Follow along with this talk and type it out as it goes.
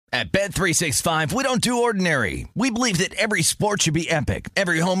At Bet365, we don't do ordinary. We believe that every sport should be epic.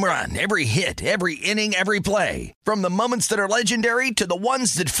 Every home run, every hit, every inning, every play. From the moments that are legendary to the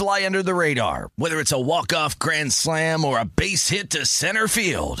ones that fly under the radar. Whether it's a walk-off grand slam or a base hit to center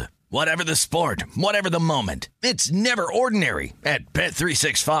field. Whatever the sport, whatever the moment. It's never ordinary at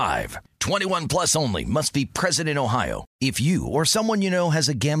Bet365. 21 plus only. Must be present in Ohio. If you or someone you know has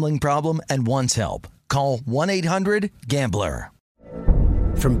a gambling problem and wants help, call 1-800-GAMBLER.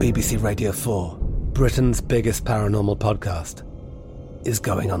 From BBC Radio 4, Britain's biggest paranormal podcast is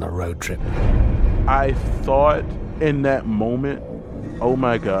going on a road trip. I thought in that moment, oh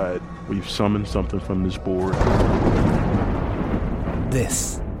my God, we've summoned something from this board.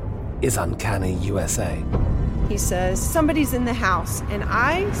 This is Uncanny USA. He says, somebody's in the house, and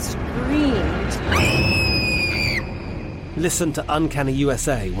I screamed. Listen to Uncanny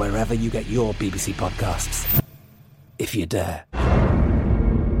USA wherever you get your BBC podcasts, if you dare.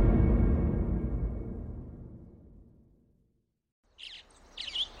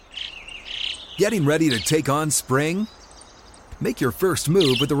 Getting ready to take on spring? Make your first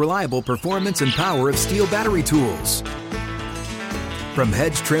move with the reliable performance and power of Steel battery tools. From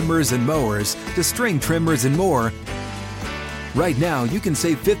hedge trimmers and mowers to string trimmers and more, right now you can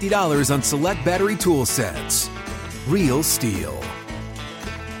save $50 on select battery tool sets. Real Steel.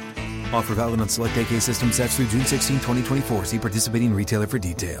 Offer valid on select AK system sets through June 16, 2024. See participating retailer for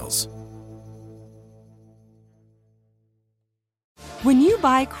details. When you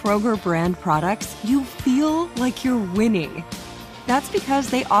buy Kroger brand products, you feel like you're winning. That's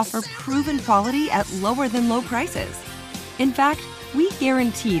because they offer proven quality at lower than low prices. In fact, we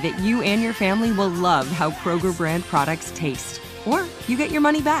guarantee that you and your family will love how Kroger brand products taste, or you get your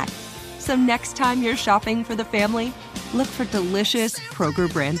money back. So next time you're shopping for the family, look for delicious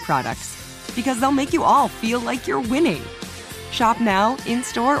Kroger brand products, because they'll make you all feel like you're winning. Shop now,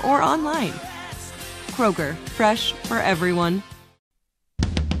 in-store, or online. Kroger, fresh for everyone.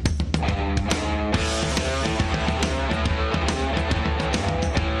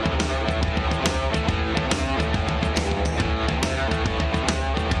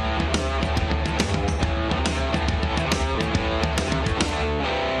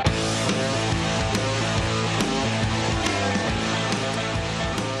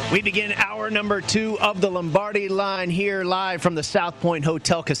 We begin hour number 2 of the Lombardi Line here live from the South Point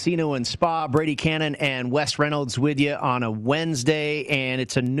Hotel, Casino, and Spa. Brady Cannon and Wes Reynolds with you on a Wednesday, and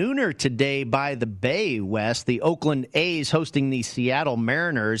it's a nooner today by the Bay, Wes. The Oakland A's hosting the Seattle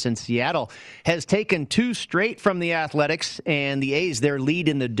Mariners, and Seattle has taken 2 straight from the Athletics, and the A's, their lead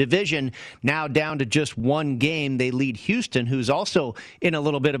in the division, now down to just 1 game. They lead Houston, who's also in a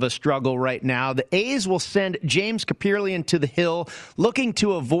little bit of a struggle right now. The A's will send James Kaprielian to the hill, looking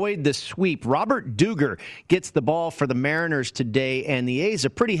to avoid the sweep. Robert Duger gets the ball for the Mariners today, and the A's a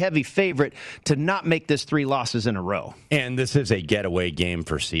pretty heavy favorite to not make this 3 losses in a row. And this is a getaway game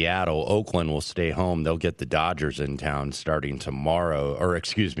for Seattle. Oakland will stay home. They'll get the Dodgers in town starting tomorrow, or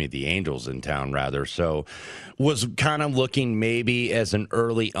excuse me, the Angels in town rather. So was kind of looking maybe as an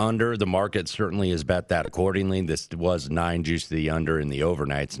early under. The market certainly has bet that accordingly. This was 9 juice to the under in the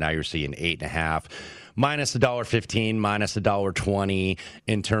overnights. Now you're seeing 8.5. Minus $1.15, minus $1.20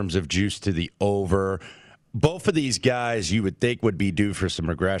 in terms of juice to the over. Both of these guys you would think would be due for some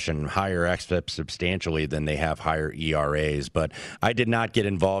regression, higher xFIP substantially than they have higher ERAs, but I did not get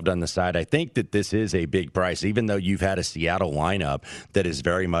involved on the side. I think that this is a big price, even though you've had a Seattle lineup that has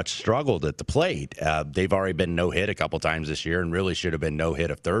very much struggled at the plate. They've already been no-hit a couple times this year and really should have been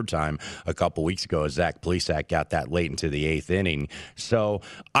no-hit a third time a couple weeks ago as Zach Plesac got that late into the 8th inning. So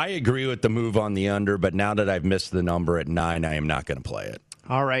I agree with the move on the under, but now that I've missed the number at 9, I am not going to play it.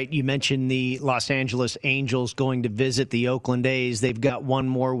 All right, you mentioned the Los Angeles Angels going to visit the Oakland A's. They've got one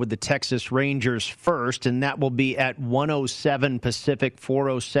more with the Texas Rangers first, and that will be at 1:07 Pacific,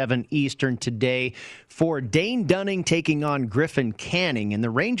 4:07 Eastern today for Dane Dunning taking on Griffin Canning. And the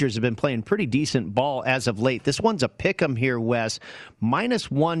Rangers have been playing pretty decent ball as of late. This one's a pick'em here, Wes.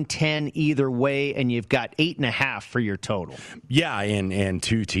 Minus 110 either way, and you've got 8.5 for your total. Yeah, and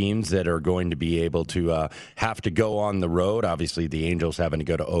 2 teams that are going to be able to have to go on the road. Obviously, the Angels having to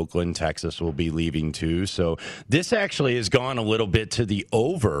go to Oakland. Texas will be leaving too. So this actually has gone a little bit to the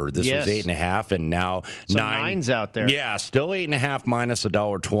over. This was 8.5, and now some 9. 9s out there. Yeah, still 8.5 minus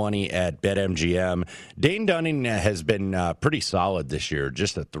 $1.20 at BetMGM. Dane Dunning has been pretty solid this year.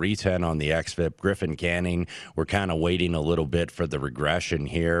 Just a 310 on the xFIP. Griffin Canning, we're kind of waiting a little bit for the regression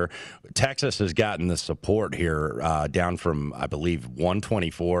here. Texas has gotten the support here down from, I believe,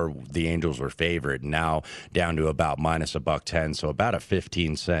 124. The Angels were favorite, now down to about minus $1.10. So about a 50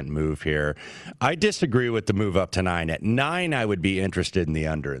 15-cent move here. I disagree with the move up to 9. At 9, I would be interested in the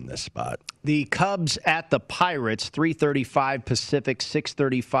under in this spot. The Cubs at the Pirates, 3:35 Pacific,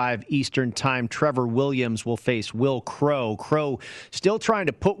 6:35 Eastern Time. Trevor Williams will face Will Crow. Crow still trying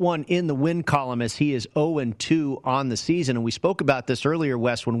to put one in the win column as he is 0-2 on the season. And we spoke about this earlier,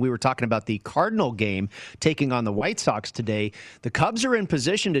 Wes, when we were talking about the Cardinal game taking on the White Sox today. The Cubs are in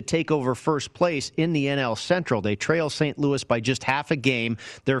position to take over first place in the NL Central. They trail St. Louis by just half a game.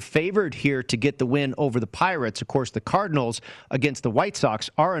 They're favored here to get the win over the Pirates. Of course, the Cardinals against the White Sox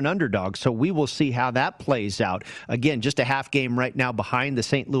are an underdog, so we will see how that plays out. Again, just a half game right now behind the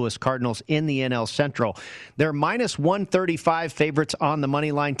St. Louis Cardinals in the NL Central. They're minus 135 favorites on the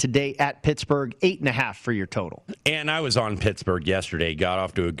money line today at Pittsburgh, 8.5 for your total. And I was on Pittsburgh yesterday, got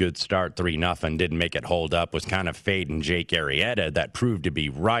off to a good start, 3-0, didn't make it hold up, was kind of fading Jake Arrieta. That proved to be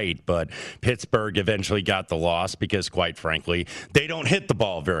right, but Pittsburgh eventually got the loss because, quite frankly, they don't hit the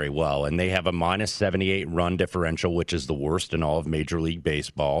ball very well, and they have a minus 78 run differential, which is the worst in all of Major League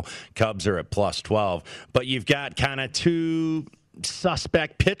Baseball. Cubs are at plus 12, but you've got kind of two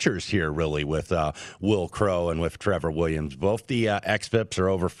suspect pitchers here, really, with Will Crow and with Trevor Williams. Both the xFIPs are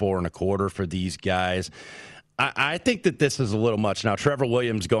over 4.25 for these guys. I think that this is a little much. Now, Trevor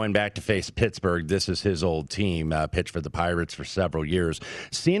Williams going back to face Pittsburgh, this is his old team, pitched for the Pirates for several years.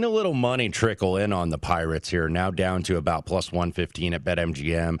 Seen a little money trickle in on the Pirates here, now down to about plus 115 at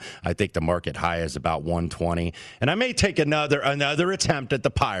BetMGM. I think the market high is about 120. And I may take another attempt at the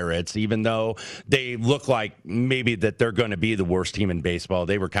Pirates, even though they look like maybe that they're going to be the worst team in baseball.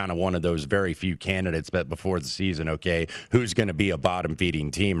 They were kind of one of those very few candidates bet before the season, okay, who's going to be a bottom-feeding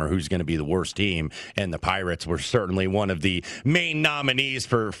team or who's going to be the worst team, and the Pirates were certainly one of the main nominees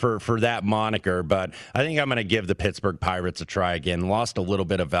for that moniker. But I think I'm going to give the Pittsburgh Pirates a try again. Lost a little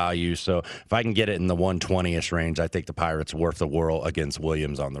bit of value, so if I can get it in the 120-ish range, I think the Pirates are worth the whirl against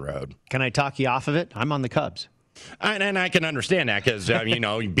Williams on the road. Can I talk you off of it? I'm on the Cubs. And I can understand that because,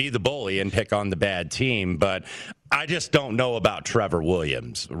 you be the bully and pick on the bad team. But I just don't know about Trevor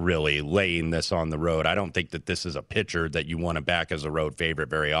Williams really laying this on the road. I don't think that this is a pitcher that you want to back as a road favorite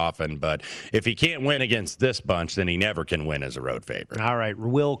very often. But if he can't win against this bunch, then he never can win as a road favorite. All right,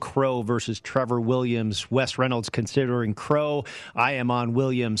 Will Crow versus Trevor Williams. Wes Reynolds considering Crow. I am on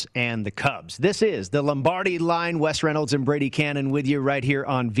Williams and the Cubs. This is the Lombardi Line. Wes Reynolds and Brady Cannon with you right here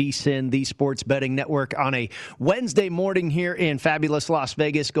on VSiN, the Sports Betting Network, on a Wednesday morning here in fabulous Las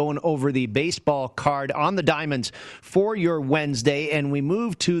Vegas, going over the baseball card on the diamonds for your Wednesday. And we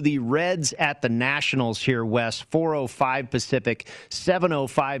move to the Reds at the Nationals here, Wes. 4:05 Pacific,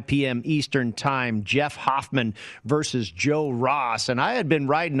 7:05 p.m. Eastern Time. Jeff Hoffman versus Joe Ross. And I had been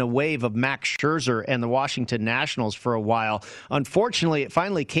riding a wave of Max Scherzer and the Washington Nationals for a while. Unfortunately, it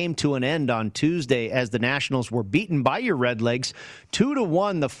finally came to an end on Tuesday as the Nationals were beaten by your Redlegs.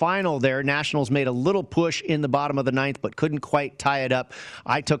 2-1 the final there. Nationals made a little push in the bottom of the ninth, but couldn't quite tie it up.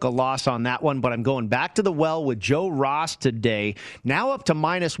 I took a loss on that one, but I'm going back to the well with Joe Ross today. Now up to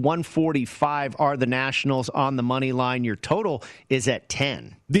minus 145 are the Nationals on the money line. Your total is at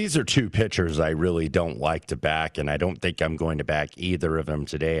 10. These are two pitchers I really don't like to back, and I don't think I'm going to back either of them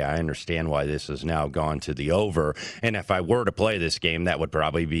today. I understand why this has now gone to the over, and if I were to play this game, that would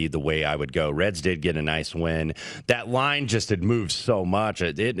probably be the way I would go. Reds did get a nice win. That line just had moved so much.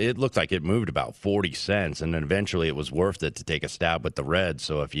 It looked like it moved about 40 cents, and then eventually it was worth it to take a stab with the Reds.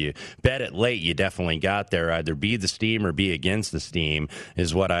 So if you bet it late, you definitely got there. Either be the steam or be against the steam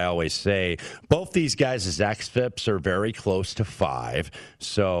is what I always say. Both these guys' xFIPs are very close to 5,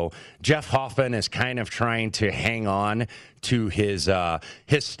 so Jeff Hoffman is kind of trying to hang on to his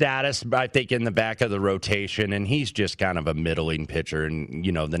status, I think, in the back of the rotation, and he's just kind of a middling pitcher. And,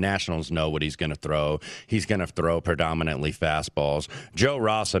 the Nationals know what he's going to throw. He's going to throw predominantly fastballs. Joe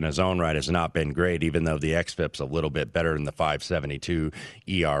Ross in his own right has not been great, even though the xFIP's a little bit better than the 5.72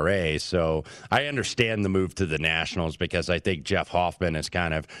 ERA. So I understand the move to the Nationals because I think Jeff Hoffman is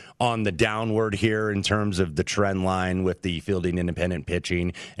kind of on the downward here in terms of the trend line with the fielding independent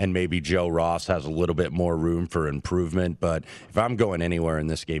pitching, and maybe Joe Ross has a little bit more room for improvement. But if I'm going anywhere in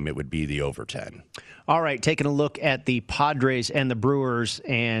this game, it would be the over 10. All right, taking a look at the Padres and the Brewers,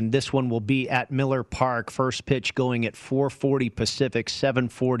 and this one will be at Miller Park. First pitch going at 4:40 Pacific,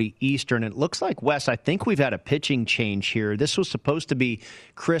 7:40 Eastern. It looks like, Wes, I think we've had a pitching change here. This was supposed to be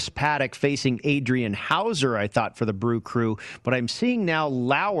Chris Paddock facing Adrian Hauser, I thought, for the Brew Crew, but I'm seeing now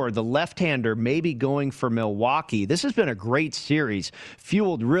Lauer, the left-hander, maybe going for Milwaukee. This has been a great series,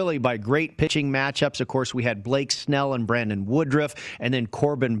 fueled really by great pitching matchups. Of course, we had Blake Snell and Brandon Brandon Woodruff, and then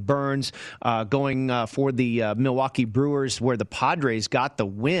Corbin Burnes going for the Milwaukee Brewers, where the Padres got the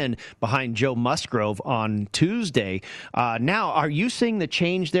win behind Joe Musgrove on Tuesday. Now, are you seeing the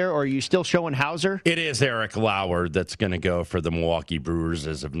change there, or are you still showing Hauser? It is Eric Lauer that's going to go for the Milwaukee Brewers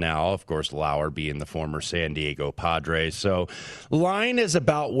as of now. Of course, Lauer being the former San Diego Padres. So line is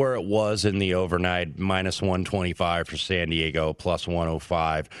about where it was in the overnight, minus 125 for San Diego, plus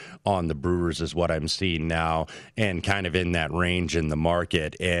 105 on the Brewers is what I'm seeing now, and kind of in that range in the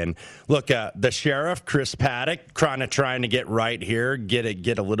market. And look, the Sheriff, Chris Paddack, kind of trying to get right here, get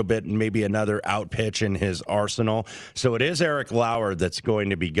a little bit, maybe another out pitch in his arsenal. So it is Eric Lauer that's going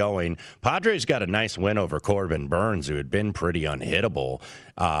to be going. Padres got a nice win over Corbin Burnes, who had been pretty unhittable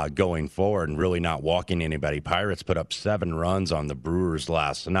going forward and really not walking anybody. Pirates put up 7 runs on the Brewers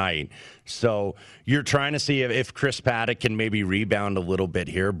last night. So you're trying to see if Chris Paddack can maybe rebound a little bit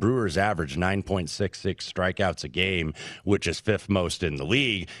here. Brewers average 9.66 strikeouts a game, which is 5th most in the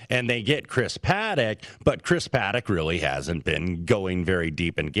league. And they get Chris Paddack, but Chris Paddack really hasn't been going very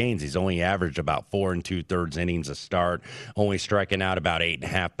deep in games. He's only averaged about 4 2/3 innings a start, only striking out about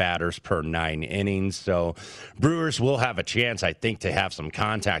 8.5 batters per 9 innings. So Brewers will have a chance, I think, to have some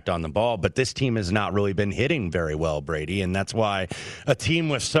contact on the ball, but this team has not really been hitting very well, Brady, and that's why a team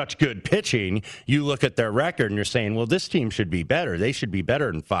with such good pitching, you look at their record and you're saying, well, this team should be better. They should be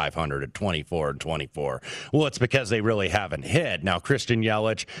better than 500 at 24-24. Well, it's because they really haven't hit. Now, Christian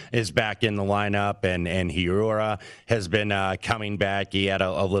Yelich is back in the lineup, and Hiura has been coming back. He had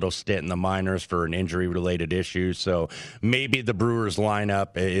a little stint in the minors for an injury-related issue, so maybe the Brewers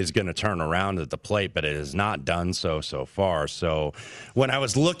lineup is going to turn around at the plate, but it has not done so far. So when I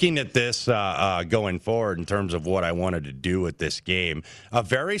was looking at this going forward in terms of what I wanted to do with this game, a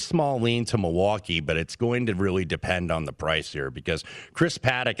very small lean to Milwaukee, but it's going to really depend on the price here, because Chris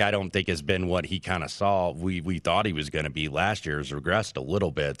Paddack, I don't think, has been what he kind of saw. We thought he was going to be last year. Has regressed a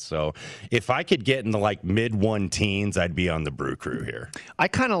little bit. So if I could get in the mid-1 teens, I'd be on the Brew Crew here. I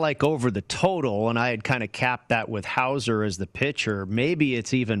kind of like over the total, and I had kind of capped that with Hauser as the pitcher. Maybe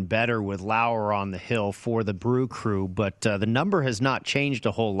it's even better with Lauer on the hill for the Brew Crew, but the number has not changed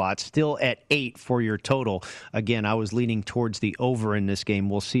a whole lot. Still at 8 for your total. Again, I was leaning towards the over in this game.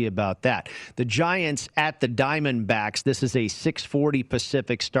 We'll see about that. The Giants at the Diamondbacks. This is a 6:40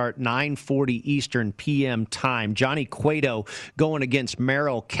 Pacific start, 9:40 Eastern p.m. time. Johnny Cueto going against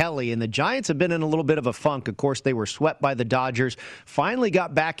Merrill Kelly, and the Giants have been in a little bit of a funk. Of course, they were swept by the Dodgers, finally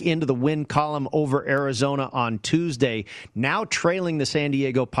got back into the win column over Arizona on Tuesday, now trailing the San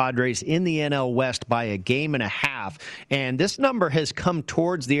Diego Padres in the NL West by a 1.5 games. And this number has come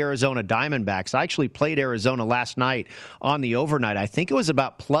towards the Arizona Diamondbacks. I actually played Arizona last night on the overnight. I think it was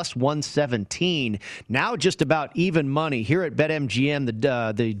about plus 117. Now just about even money. Here at BetMGM,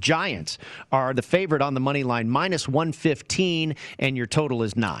 the Giants are the favorite on the money line, minus 115, and your total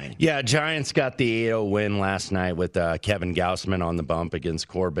is 9. Yeah, Giants got the 8-0 win last night with Kevin Gausman on the bump against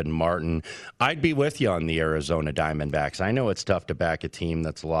Corbin Martin. I'd be with you on the Arizona Diamondbacks. I know it's tough to back a team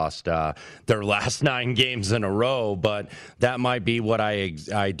that's lost their last 9 games in a row, but that might be what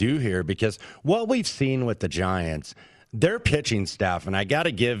I do here, because what we've seen with the Giants, their pitching staff, and I got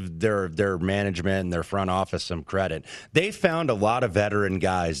to give their management and their front office some credit. They found a lot of veteran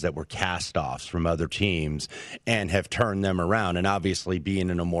guys that were cast-offs from other teams and have turned them around. And obviously being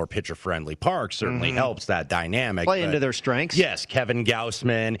in a more pitcher-friendly park certainly helps that dynamic. Play into their strengths. Yes, Kevin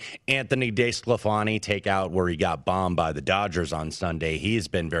Gausman, Anthony DeSclafani take out where he got bombed by the Dodgers on Sunday. He's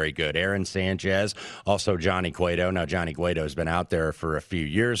been very good. Aaron Sanchez, also Johnny Cueto. Now, Johnny Cueto has been out there for a few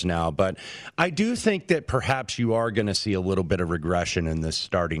years now, but I do think that perhaps you are going to see a little bit of regression in this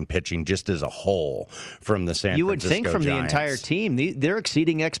starting pitching just as a whole from the San Francisco Giants. You would think from the entire team, they're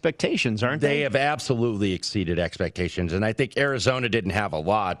exceeding expectations, aren't they? They have absolutely exceeded expectations, and I think Arizona didn't have a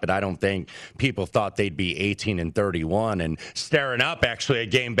lot, but I don't think people thought they'd be 18-31 and staring up actually a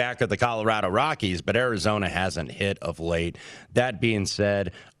game back at the Colorado Rockies, but Arizona hasn't hit of late. That being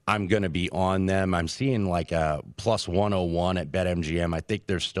said, I'm going to be on them. I'm seeing like a plus 101 at BetMGM. I think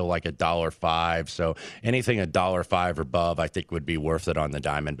there's still like $1.05. So anything $1.05 or above, I think would be worth it on the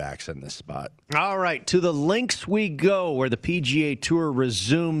Diamondbacks in this spot. All right, to the links we go, where the PGA Tour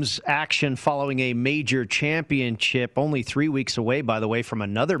resumes action following a major championship. Only 3 weeks away, by the way, from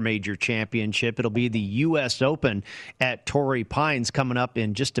another major championship. It'll be the U.S. Open at Torrey Pines coming up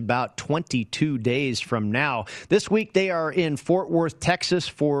in just about 22 days from now. This week they are in Fort Worth, Texas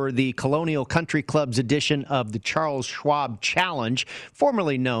for for the Colonial Country Club's edition of the Charles Schwab Challenge,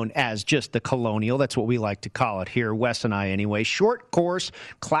 formerly known as just the Colonial. That's what we like to call it here, Wes and I anyway. Short course,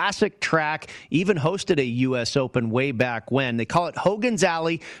 classic track, even hosted a U.S. Open way back when. They call it Hogan's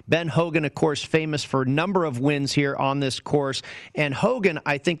Alley. Ben Hogan, of course, famous for a number of wins here on this course. And Hogan,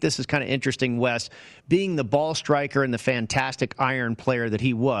 I think this is kind of interesting, Wes, being the ball striker and the fantastic iron player that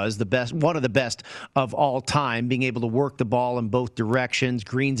he was, the best, one of the best of all time, being able to work the ball in both directions,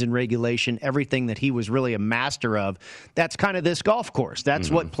 greens and regulation, everything that he was really a master of. That's kind of this golf course. That's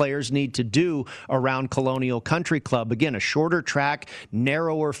what players need to do around Colonial Country Club. Again, a shorter track,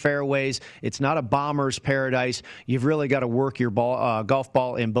 narrower fairways. It's not a bomber's paradise. You've really got to work your ball, golf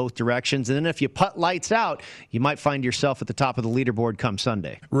ball in both directions. And then if you putt lights out, you might find yourself at the top of the leaderboard come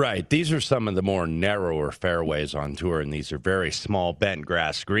Sunday. Right. These are some of the more narrower fairways on tour, and these are very small bent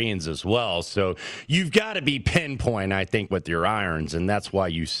grass greens as well. So you've got to be pinpoint, I think, with your irons, and that's why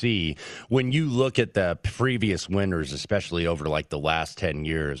you see when you look at the previous winners, especially over like the last 10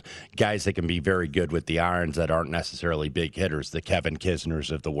 years, guys that can be very good with the irons that aren't necessarily big hitters, the Kevin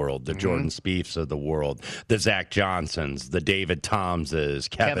Kisners of the world, the Jordan Spieths of the world, the Zach Johnsons, the David Tomses,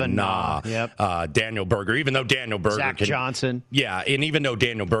 Kevin Na, Daniel Berger, even though Daniel Berger Zach Johnson. Yeah, and even though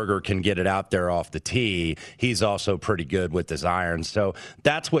Daniel Berger can get it out there off the tee, he's also pretty good with his irons. So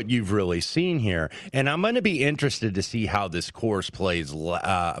that's what you've really seen here. And I'm going to be interested to see how this course plays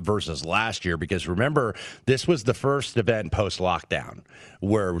versus last year, because remember, this was the first event post-lockdown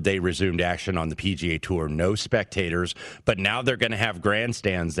where they resumed action on the PGA Tour. No spectators, but now they're going to have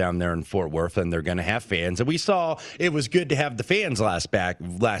grandstands down there in Fort Worth, and they're going to have fans. And we saw it was good to have the fans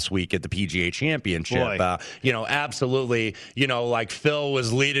last week at the PGA Championship. Absolutely, like Phil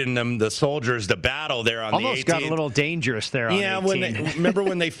was leading them, the soldiers, to battle there on almost the 18th. Got a little dangerous there on 18. Remember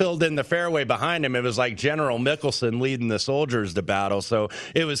when they filled in the fairway behind him, it was like General Mickelson leading the soldiers to battle. So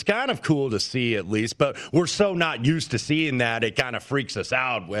it was kind of cool to see, at least, but we're so not used to seeing that, it kind of freaks us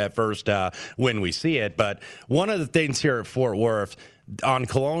out at first when we see it. But one of the things here at Fort Worth, on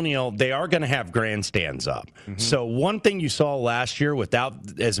Colonial, they are going to have grandstands up. So one thing you saw last year without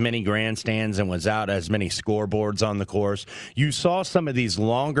as many grandstands and without as many scoreboards on the course, you saw some of these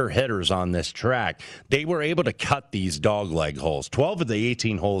longer hitters on this track. They were able to cut these dogleg holes. 12 of the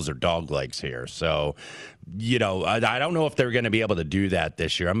 18 holes are doglegs here. So, I don't know if they're going to be able to do that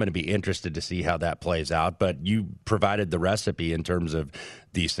this year. I'm going to be interested to see how that plays out. But you provided the recipe in terms of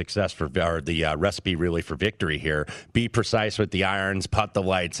the success for, or the recipe really for victory here. Be precise with the irons, putt the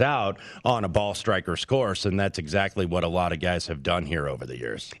lights out on a ball striker's course, and that's exactly what a lot of guys have done here over the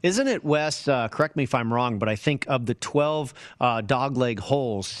years. Isn't it, Wes, correct me if I'm wrong, but I think of the 12 dogleg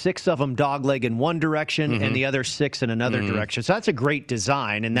holes, 6 of them dogleg in one direction and the other 6 in another direction. So that's a great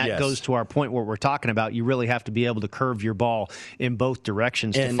design, and that goes to our point where we're talking about. You really have to be able to curve your ball in both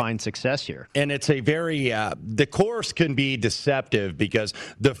directions to find success here. And it's a very, the course can be deceptive because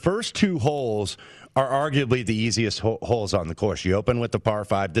the first 2 holes are arguably the easiest holes on the course. You open with the par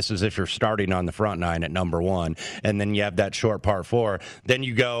 5. This is if you're starting on the front 9 at number 1. And then you have that short par 4. Then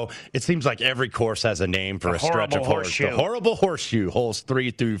you go, it seems like every course has a name for a stretch of holes. The horrible horseshoe, holes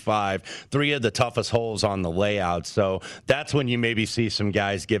 3 through 5, 3 of the toughest holes on the layout. So that's when you maybe see some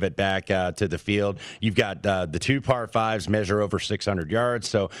guys give it back to the field. You've got the 2 par 5s measure over 600 yards.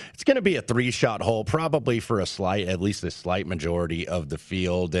 So it's going to be a 3-shot hole, probably for at least a slight majority of the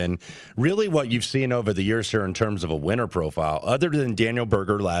field. And really what you've seen over the years here in terms of a winner profile, other than Daniel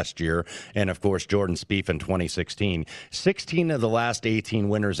Berger last year and, of course, Jordan Spieth in 2016, 16 of the last 18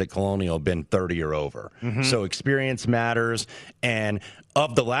 winners at Colonial have been 30 or over. So experience matters. And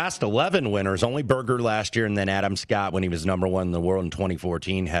of the last 11 winners, only Berger last year and then Adam Scott, when he was number 1 in the world in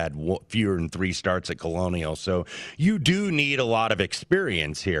 2014, had fewer than 3 starts at Colonial. So you do need a lot of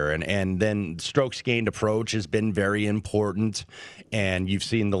experience here. And then strokes gained approach has been very important. And you've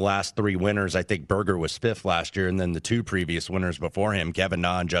seen the last 3 winners. I think Berger was 5th last year, and then the 2 previous winners before him, Kevin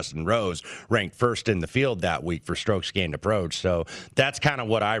Na and Justin Rose, ranked 1st in the field that week for strokes gained approach. So that's kind of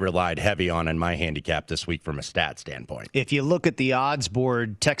what I relied heavy on in my handicap this week from a stat standpoint. If you look at the odds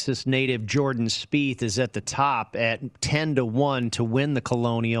board, Texas native Jordan Spieth is at the top at 10-1 to win the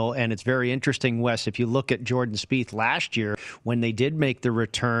Colonial. And it's very interesting, Wes, if you look at Jordan Spieth last year, when they did make the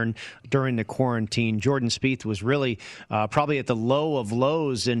return during the quarantine, Jordan Spieth was really probably at the low of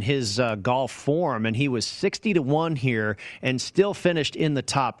lows in his golf form. form, and he was 60-1 here and still finished in the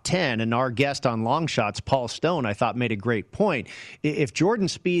top 10. And our guest on Long Shots, Paul Stone, I thought made a great point. If Jordan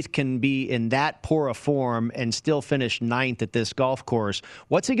Spieth can be in that poor a form and still finish ninth at this golf course,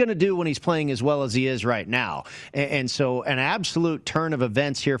 what's he going to do when he's playing as well as he is right now? And so an absolute turn of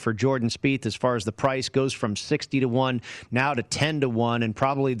events here for Jordan Spieth as far as the price goes, from 60-1 now to 10-1, and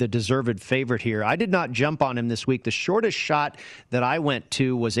probably the deserved favorite here. I did not jump on him this week. The shortest shot that I went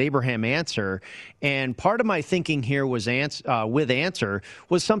to was Abraham Ancer, and part of my thinking here was with Ancer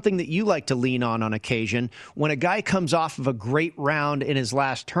was something that you like to lean on occasion. When a guy comes off of a great round in his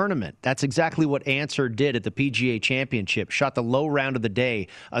last tournament, that's exactly what Ancer did at the PGA Championship. Shot the low round of the day,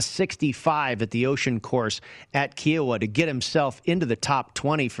 a 65 at the Ocean Course at Kiowa, to get himself into the top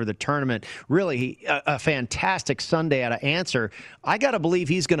 20 for the tournament. Really a fantastic Sunday out of Ancer. I got to believe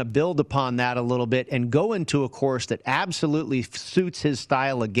he's going to build upon that a little bit and go into a course that absolutely suits his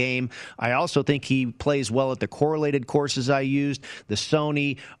style of game. I also think he plays well at the correlated courses I used, the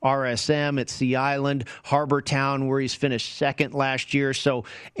Sony, RSM at Sea Island, Harbor Town, where he's finished second last year. So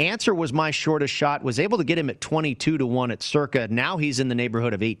Ancer was my shortest shot, was able to get him at 22-1 at Circa. Now he's in the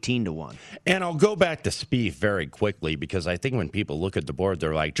neighborhood of 18-1. And I'll go back to Spieth very quickly, because I think when people look at the board,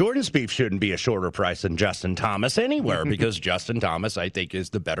 they're like, Jordan Spieth shouldn't be a shorter price than Justin Thomas anywhere, because Justin Thomas, I think, is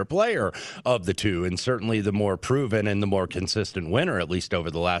the better player of the two, and certainly the more proven and the more consistent winner, at least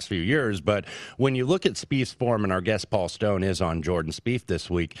over the last few years. But when you look at Spieth's form, and our guest Paul Stone is on Jordan Spieth this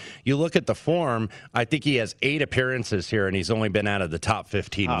week, you look at the form, I think he has 8 appearances here, and he's only been out of the top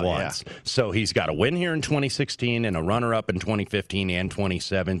 15 once. Yeah. So he's got a win here in 2016 and a runner-up in 2015 and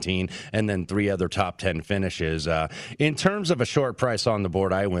 2017, and then 3 other top 10 finishes. In terms of a short price on the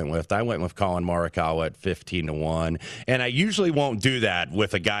board, I went with Colin Morikawa at 15-1, and I usually won't do that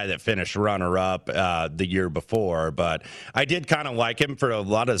with a guy that finished runner-up the year before, but I did kind of like him for a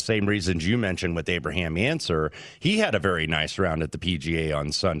lot of the same reasons you mentioned with Abraham Ancer. He had a very nice round at the PGA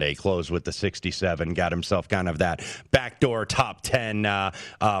on Sunday, closed with the 67, got himself kind of that backdoor top 10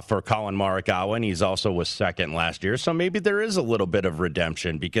 for Colin Morikawa, and he's also was second last year, so maybe there is a little bit of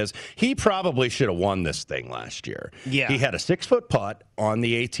redemption, because he probably should have won this thing last year. Yeah. He had a 6-foot putt on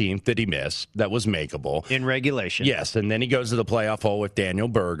the 18th that he missed that was makeable. In regulation. Yes, and then he goes to the playoff hole with Daniel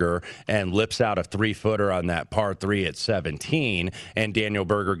Berger and lips out a 3-footer on that par 3 at 17, and Daniel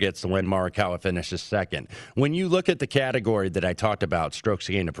Berger gets the win. Morikawa finishes second. When you look at the category that I talked about, strokes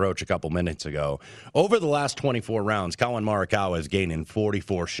gained approach, a couple minutes ago, over the last 24 rounds, Colin Morikawa is gaining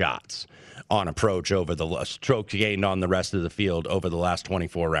 44 shots on approach over the strokes gained on the rest of the field over the last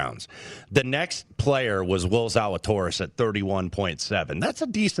 24 rounds. The next player was Will Zalatoris at 31.7. That's a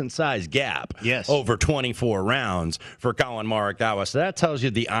decent-sized gap over 24 rounds for Colin Morikawa. So that tells you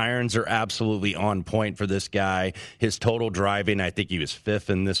the irons are absolutely on point for this guy. His total driving, I think he was 5th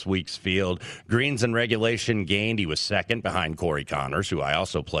in this week's field. Greens and regulation gained, he was second behind Corey Connors, who I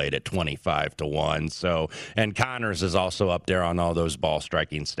also played at 25-1. So, and Connors is also up there on all those ball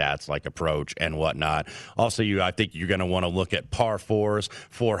striking stats like approach and whatnot. Also, I think you're going to want to look at par 4s,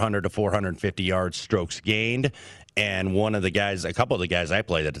 400 to 450 yards strokes gained. And a couple of the guys I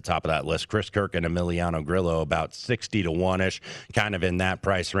played at the top of that list, Chris Kirk and Emiliano Grillo, about 60-1-ish, kind of in that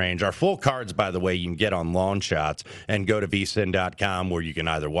price range. Our full cards, by the way, you can get on Long Shots, and go to vsin.com, where you can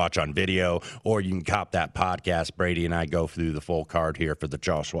either watch on video or you can cop that podcast. Brady and I go through the full card here for the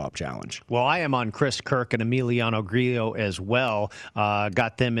Charles Schwab Challenge. Well, I am on Chris Kirk and Emiliano Grillo as well.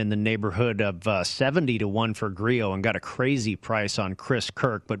 Got them in the neighborhood of 70-1 for Grillo, and got a crazy price on Chris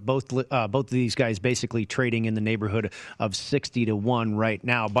Kirk. But both of these guys basically trading in the neighborhood of 60-1 right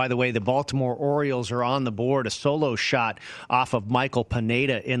now. By the way, the Baltimore Orioles are on the board. A solo shot off of Michael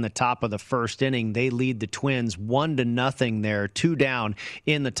Pineda in the top of the first inning. They lead the Twins 1-0 there, 2 down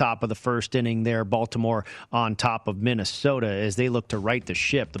in the top of the first inning there. Baltimore on top of Minnesota as they look to right the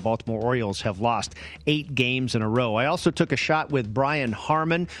ship. The Baltimore Orioles have lost 8 games in a row. I also took a shot with Brian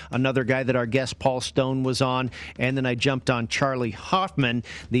Harman, another guy that our guest Paul Stone was on, and then I jumped on Charlie Hoffman,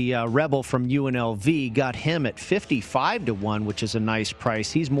 the Rebel from UNLV, got him at 55-1, which is a nice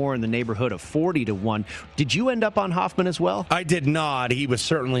price. He's more in the neighborhood of 40-1. Did you end up on Hoffman as well? I did not. He was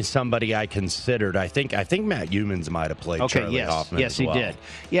certainly somebody I considered. I think Matt Humans might have played Charlie Hoffman as well. Yes,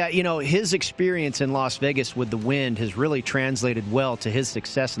 he did. Yeah, his experience in Las Vegas with the wind has really translated well to his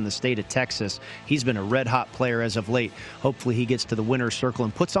success in the state of Texas. He's been a red-hot player as of late. Hopefully he gets to the winner's circle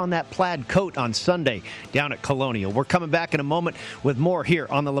and puts on that plaid coat on Sunday down at Colonial. We're coming back in a moment with more here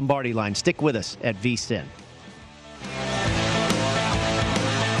on the Lombardi Line. Stick with us at VSiN.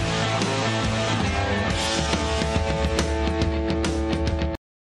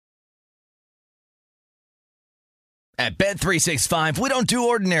 At Bet365, we don't do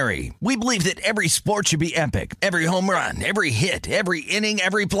ordinary. We believe that every sport should be epic. Every home run, every hit, every inning,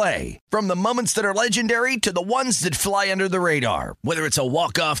 every play. From the moments that are legendary to the ones that fly under the radar. Whether it's a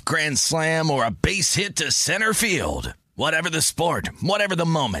walk-off grand slam or a base hit to center field. Whatever the sport, whatever the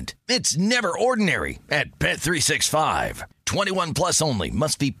moment. It's never ordinary at Bet365. 21 plus only.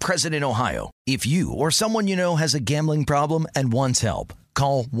 Must be present in Ohio. If you or someone you know has a gambling problem and wants help,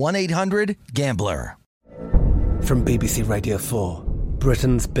 call 1-800-GAMBLER. From BBC Radio 4,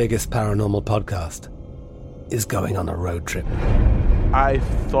 Britain's biggest paranormal podcast is going on a road trip. I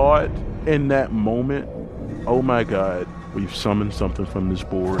thought in that moment, oh my God, we've summoned something from this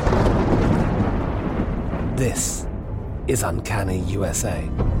board. This is Uncanny USA.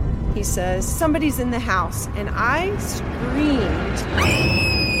 He says, somebody's in the house, and I screamed.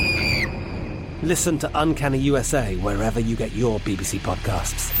 Listen to Uncanny USA wherever you get your BBC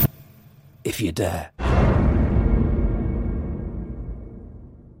podcasts, if you dare.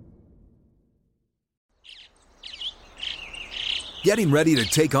 Getting ready to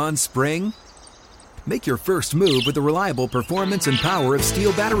take on spring? Make your first move with the reliable performance and power of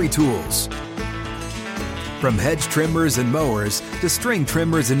Steel battery tools. From hedge trimmers and mowers to string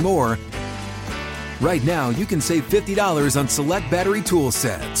trimmers and more, right now you can save $50 on select battery tool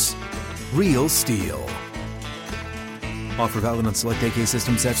sets. Real Steel. Offer valid on select AK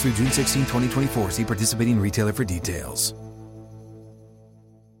system sets through June 16, 2024. See participating retailer for details.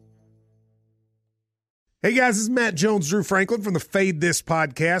 Hey guys, this is Matt Jones, Drew Franklin from the Fade This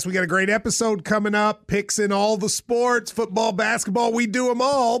podcast. We got a great episode coming up, picks in all the sports, football, basketball, we do them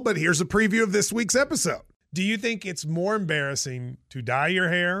all, but here's a preview of this week's episode. Do you think it's more embarrassing to dye your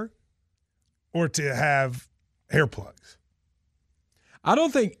hair or to have hair plugs? I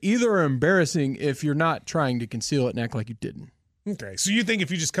don't think either are embarrassing if you're not trying to conceal it and act like you didn't. Okay, so you think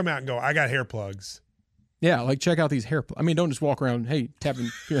if you just come out and go, I got hair plugs. Yeah, like check out these hair plugs. I mean, don't just walk around, hey,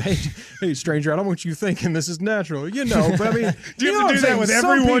 tapping, hey, stranger, I don't want you thinking this is natural. You know, but I mean. Do you have to do that with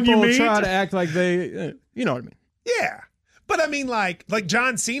everyone you meet? Some people try to act like they, you know what I mean. Yeah. But I mean, like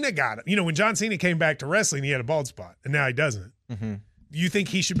John Cena got it. You know, when John Cena came back to wrestling, he had a bald spot, and now he doesn't. Mm-hmm. You think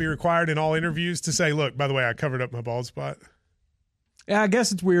he should be required in all interviews to say, look, by the way, I covered up my bald spot? Yeah, I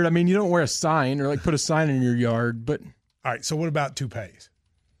guess it's weird. I mean, you don't wear a sign or like put a sign in your yard, but. All right, so what about toupees?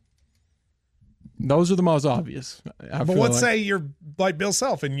 Those are the most obvious. But let's say you're like Bill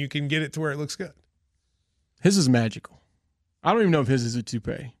Self and you can get it to where it looks good. His is magical. I don't even know if his is a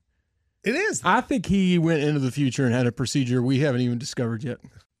toupee. It is. I think he went into the future and had a procedure we haven't even discovered yet.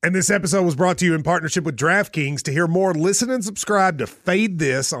 And this episode was brought to you in partnership with DraftKings. To hear more, listen and subscribe to Fade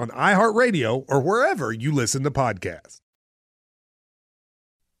This on iHeartRadio or wherever you listen to podcasts.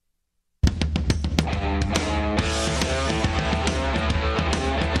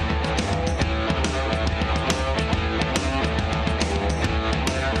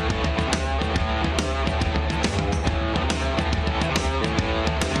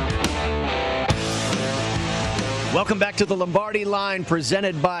 Welcome back to the Lombardi Line,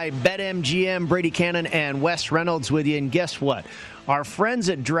 presented by BetMGM. Brady Cannon and Wes Reynolds with you. And guess what? Our friends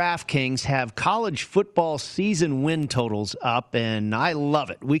at DraftKings have college football season win totals up, and I love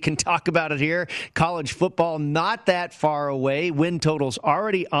it. We can talk about it here. College football not that far away. Win totals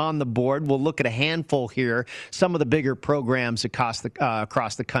already on the board. We'll look at a handful here, some of the bigger programs across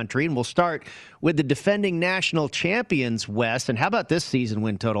the country. And we'll start with the defending national champions, West. And how about this season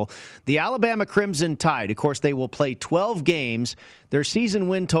win total? The Alabama Crimson Tide, of course, they will play 12 games. Their season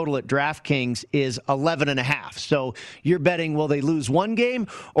win total at DraftKings is 11.5. So you're betting, will they lose one game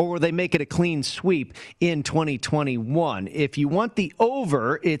or will they make it a clean sweep in 2021? If you want the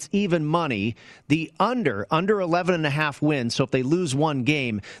over, it's even money. The under 11.5 wins. So if they lose one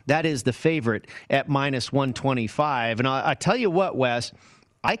game, that is the favorite at minus 125. And I tell you what, Wes,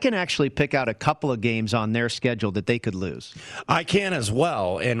 I can actually pick out a couple of games on their schedule that they could lose. I can as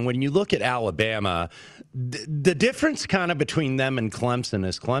well. And when you look at Alabama, the difference kind of between them and Clemson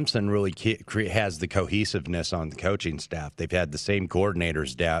is Clemson really has the cohesiveness on the coaching staff. They've had the same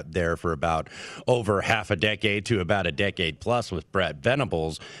coordinators there for about over half a decade to about a decade plus with Brett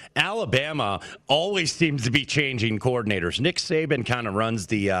Venables. Alabama always seems to be changing coordinators. Nick Saban kind of runs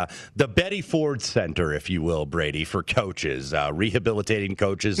the Betty Ford Center, if you will, Brady, for coaches, rehabilitating coaches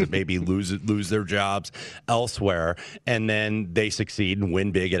coaches that maybe lose their jobs elsewhere, and then they succeed and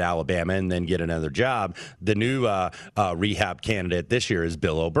win big at Alabama and then get another job. The new rehab candidate this year is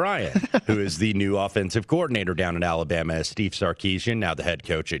Bill O'Brien, who is the new offensive coordinator down in Alabama, as Steve Sarkisian, now the head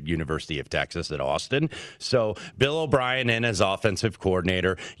coach at University of Texas at Austin. So Bill O'Brien in as offensive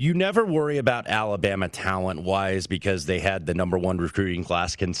coordinator. You never worry about Alabama talent-wise because they had the number one recruiting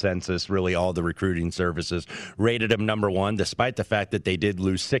class consensus. Really, all the recruiting services rated them number one, despite the fact that they did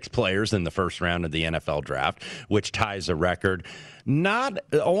lose 6 players in the first round of the NFL draft, which ties a record. Not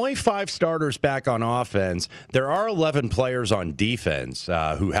only 5 starters back on offense. There are 11 players on defense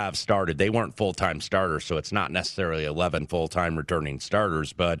who have started. They weren't full-time starters, so it's not necessarily 11 full-time returning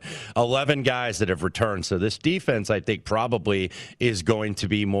starters, but 11 guys that have returned. So this defense, I think, probably is going to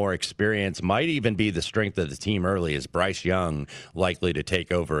be more experienced. Might even be the strength of the team early. Is Bryce Young likely to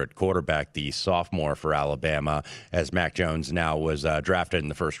take over at quarterback, the sophomore for Alabama, as Mac Jones now was drafted in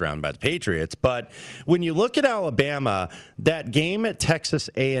the first round by the Patriots. But when you look at Alabama, that game at Texas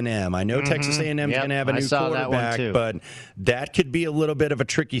A&M. I know Texas A&M is going to have a new quarterback, but that could be a little bit of a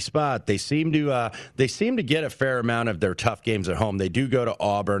tricky spot. They seem to get a fair amount of their tough games at home. They do go to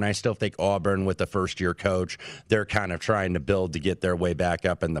Auburn. I still think Auburn, with the first-year coach, they're kind of trying to build to get their way back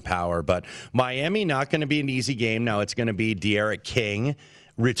up in the power. But Miami, not going to be an easy game. Now it's going to be De'Aaron King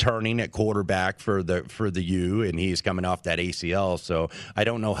returning at quarterback for the U, and he's coming off that ACL, so I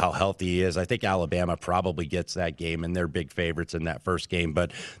don't know how healthy he is. I think Alabama probably gets that game, and they're big favorites in that first game.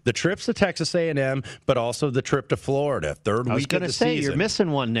 But the trips to Texas A&M, but also the trip to Florida, third week of the season. You're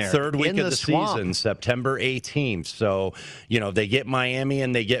missing one there. Third week of the season, September 18th. So, they get Miami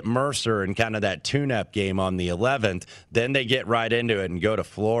and they get Mercer and kind of that tune-up game on the 11th. Then they get right into it and go to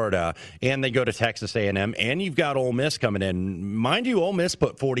Florida, and they go to Texas A&M, and you've got Ole Miss coming in. Mind you, Ole Miss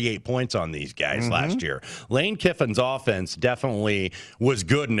put 48 points on these guys last year. Lane Kiffin's offense definitely was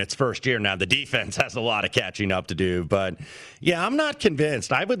good in its first year. Now, the defense has a lot of catching up to do, but yeah, I'm not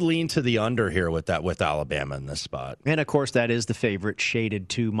convinced. I would lean to the under here with Alabama in this spot. And of course, that is the favorite, shaded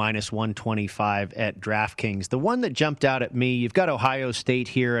to -125 at DraftKings. The one that jumped out at me, you've got Ohio State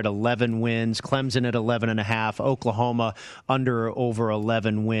here at 11 wins, Clemson at 11.5, Oklahoma under or over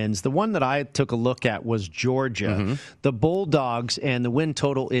 11 wins. The one that I took a look at was Georgia. The Bulldogs, and the win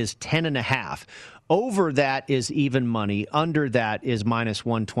total is 10.5. Over that is even money. Under that is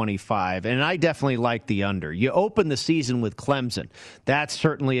 -125. And I definitely like the under. You open the season with Clemson. That's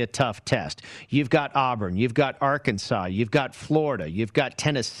certainly a tough test. You've got Auburn. You've got Arkansas. You've got Florida. You've got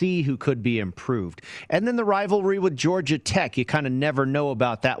Tennessee, who could be improved. And then the rivalry with Georgia Tech. You kind of never know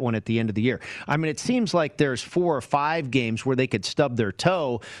about that one at the end of the year. I mean, it seems like there's 4 or 5 games where they could stub their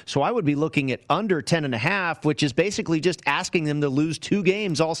toe. So I would be looking at under 10.5, which is basically just asking them to lose 2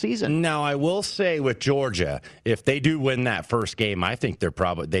 games all season. Now, I will say, with Georgia, if they do win that first game, I think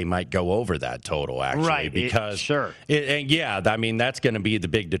they might go over that total, actually. Right, because I mean, that's going to be the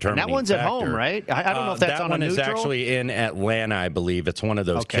big determining factor. And that one's factor. At home, right? I don't know if that's on a neutral. That one is actually in Atlanta, I believe. It's one of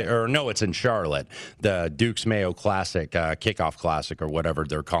those, no, it's in Charlotte, the Duke's Mayo Classic, Kickoff Classic, or whatever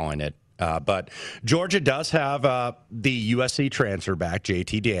they're calling it. But Georgia does have the USC transfer back,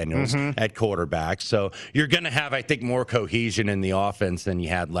 JT Daniels, at quarterback. So you're going to have, I think, more cohesion in the offense than you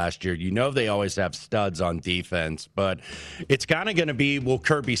had last year. They always have studs on defense, but it's kind of going to be, will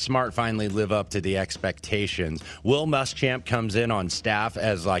Kirby Smart finally live up to the expectations? Will Muschamp comes in on staff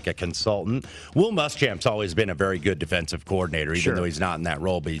as like a consultant. Will Muschamp's always been a very good defensive coordinator, even though he's not in that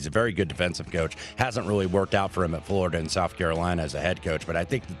role, but he's a very good defensive coach. Hasn't really worked out for him at Florida and South Carolina as a head coach, but I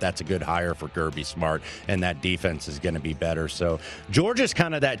think that's a good hire for Kirby Smart, and that defense is going to be better. So Georgia's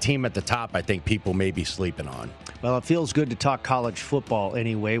kind of that team at the top I think people may be sleeping on. Well, it feels good to talk college football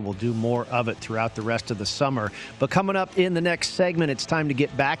anyway. We'll do more of it throughout the rest of the summer. But coming up in the next segment, it's time to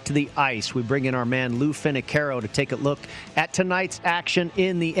get back to the ice. We bring in our man Lou Finicaro to take a look at tonight's action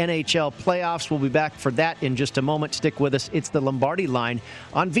in the NHL playoffs. We'll be back for that in just a moment. Stick with us. It's the Lombardi Line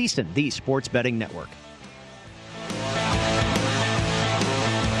on VSiN, the Sports Betting Network.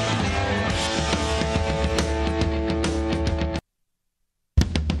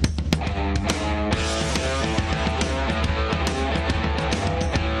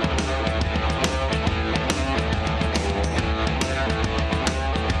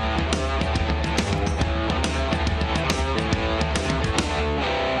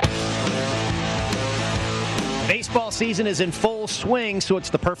 Baseball season is in full swing, so it's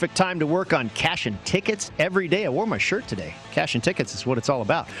the perfect time to work on cashing tickets every day. I wore my shirt today. Cashing tickets is what it's all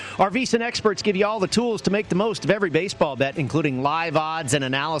about. Our VSiN experts give you all the tools to make the most of every baseball bet, including live odds and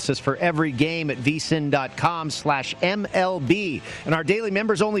analysis for every game at vsin.com/MLB. And our daily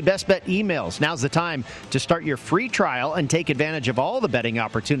members-only best bet emails. Now's the time to start your free trial and take advantage of all the betting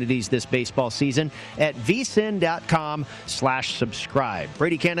opportunities this baseball season at vsin.com/subscribe.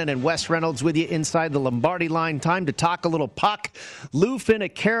 Brady Cannon and Wes Reynolds with you inside the Lombardi line. Time to talk a little puck. Lou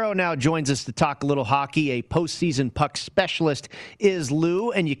Finocchiaro now joins us to talk a little hockey. A postseason puck specialist is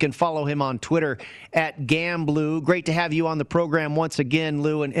Lou, and you can follow him on Twitter at Gamblue. Great to have you on the program once again,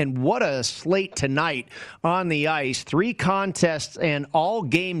 Lou, and what a slate tonight on the ice. 3 contests and all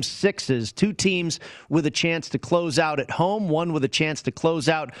game 6s. 2 teams with a chance to close out at home, 1 with a chance to close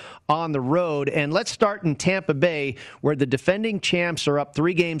out on the road. And let's start in Tampa Bay, where the defending champs are up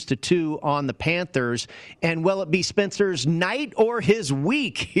 3-2 on the Panthers. And will it be Spencer's night or his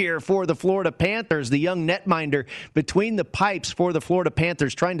week here for the Florida Panthers? The young netminder between the pipes for the Florida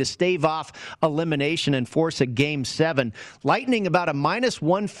Panthers, trying to stave off elimination and force a Game 7. Lightning about a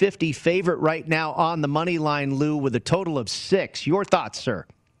 -150 favorite right now on the money line, Lou, with a total of 6. Your thoughts, sir?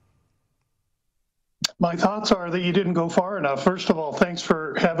 My thoughts are that you didn't go far enough. First of all, thanks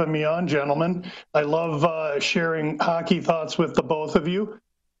for having me on, gentlemen. I love sharing hockey thoughts with the both of you.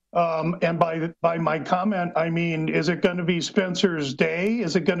 And by my comment, I mean, is it going to be Spencer's day?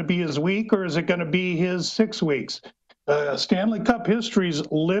 Is it going to be his week? Or is it going to be his 6 weeks? Stanley Cup history's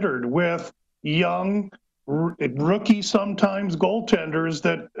littered with young, rookie sometimes goaltenders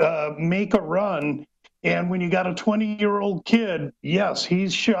that make a run. And when you got a 20-year-old kid, yes,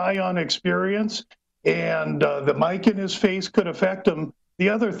 he's shy on experience, and the mic in his face could affect him. The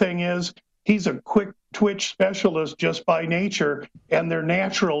other thing is he's a quick twitch specialist just by nature, and they're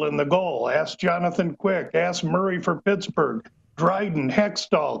natural in the goal. Ask Jonathan Quick, ask Murray for Pittsburgh, Dryden,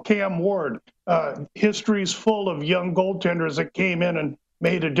 Hextall, Cam Ward. History's full of young goaltenders that came in and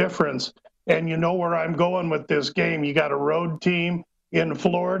made a difference. And you know where I'm going with this game. You got a road team in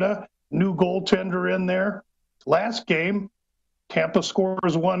Florida, new goaltender in there. Last game, Tampa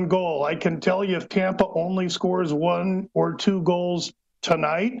scores 1 goal. I can tell you if Tampa only scores 1 or 2 goals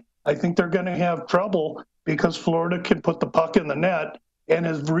tonight, I think they're going to have trouble because Florida can put the puck in the net and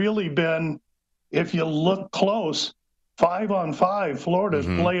has really been, if you look close, 5-on-5. Florida's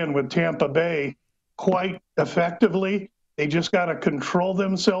playing with Tampa Bay quite effectively. They just got to control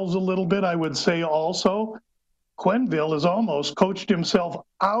themselves a little bit. I would say also Quenneville has almost coached himself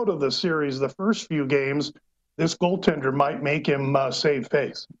out of the series the first few games. This goaltender might make him save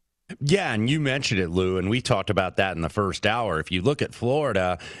face. Yeah, and you mentioned it, Lou, and we talked about that in the first hour. If you look at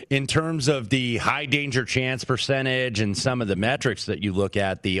Florida, in terms of the high danger chance percentage and some of the metrics that you look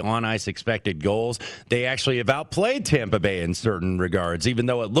at, the on-ice expected goals, they actually have outplayed Tampa Bay in certain regards, even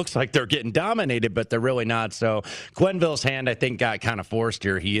though it looks like they're getting dominated, but they're really not. So Quenneville's hand, I think, got kind of forced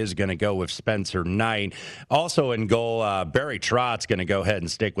here. He is going to go with Spencer Knight. Also in goal, Barry Trott's going to go ahead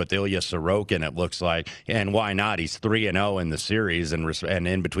and stick with Ilya Sorokin, it looks like. And why not? He's 3-0 in the series and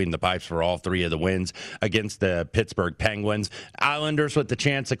in between the pipes for all 3 of the wins against the Pittsburgh Penguins. Islanders with the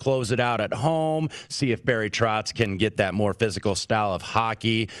chance to close it out at home, see if Barry Trotz can get that more physical style of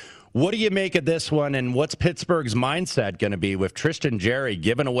hockey. What do you make of this one, and what's Pittsburgh's mindset going to be with Tristan Jarry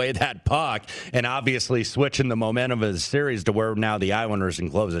giving away that puck and obviously switching the momentum of the series to where now the Islanders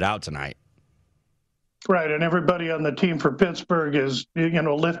can close it out tonight? Right, and everybody on the team for Pittsburgh is,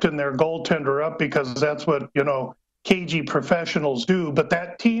 lifting their goaltender up because that's what, cagey professionals do. But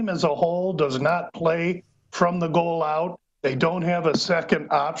that team as a whole does not play from the goal out. They don't have a second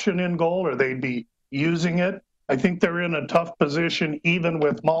option in goal, or they'd be using it. I think they're in a tough position even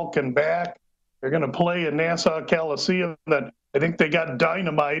with Malkin back. They're going to play in Nassau Coliseum that I think they got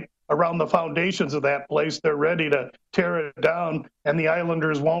dynamite around the foundations of that place. They're ready to tear it down, and the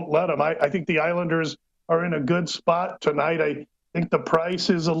Islanders won't let them. I think the Islanders are in a good spot tonight. I think the price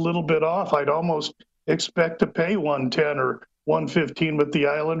is a little bit off. I'd almost expect to pay $110 or $115 with the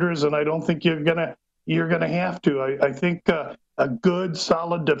Islanders, and I don't think you're gonna have to. I think a good,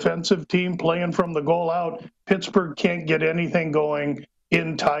 solid defensive team playing from the goal out. Pittsburgh can't get anything going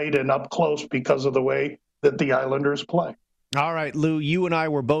in tight and up close because of the way that the Islanders play. All right, Lou, you and I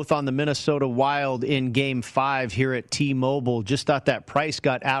were both on the Minnesota Wild in Game 5 here at T-Mobile. Just thought that price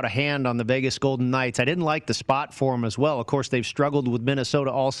got out of hand on the Vegas Golden Knights. I didn't like the spot for them as well. Of course, they've struggled with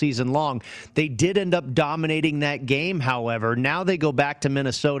Minnesota all season long. They did end up dominating that game, however. Now they go back to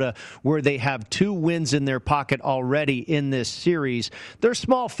Minnesota, where they have 2 wins in their pocket already in this series. They're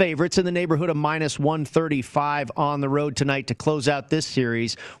small favorites in the neighborhood of -135 on the road tonight to close out this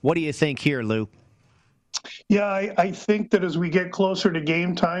series. What do you think here, Lou? Yeah, I think that as we get closer to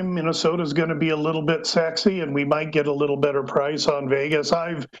game time, Minnesota's going to be a little bit sexy, and we might get a little better price on Vegas.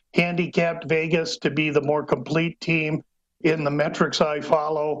 I've handicapped Vegas to be the more complete team in the metrics I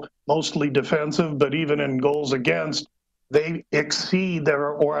follow, mostly defensive, but even in goals against, they exceed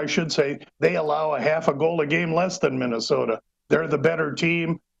or I should say, they allow a half a goal a game less than Minnesota. They're the better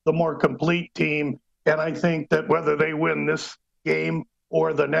team, the more complete team, and I think that whether they win this game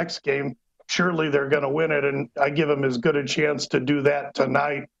or the next game, surely they're going to win it, and I give them as good a chance to do that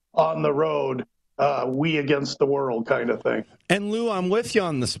tonight on the road, we against the world kind of thing. And Lou, I'm with you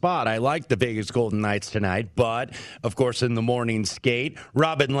on the spot. I like the Vegas Golden Knights tonight, but of course in the morning skate,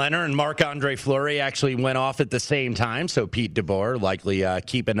 Robin Lehner and Marc-Andre Fleury actually went off at the same time, so Pete DeBoer likely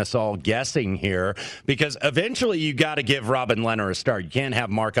keeping us all guessing here, because eventually you got to give Robin Lehner a start. You can't have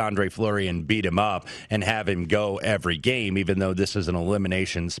Marc-Andre Fleury and beat him up and have him go every game, even though this is an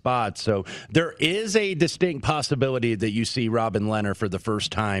elimination spot. So there is a distinct possibility that you see Robin Lehner for the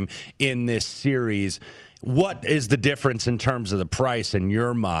first time in this series. What is the difference in terms of the price in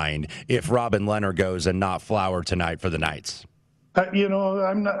your mind if Robin Lehner goes and not Flower tonight for the Knights? I'm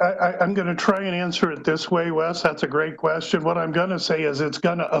going to try and answer it this way, Wes. That's a great question. What I'm going to say is it's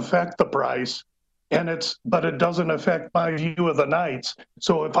going to affect the price, but it doesn't affect my view of the Knights.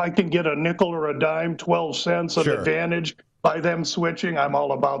 So if I can get a nickel or a dime, 12 cents of advantage by them switching, I'm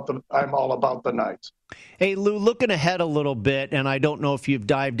all about the Knights. Hey, Lou, looking ahead a little bit, and I don't know if you've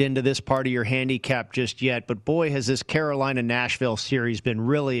dived into this part of your handicap just yet, but boy, has this Carolina-Nashville series been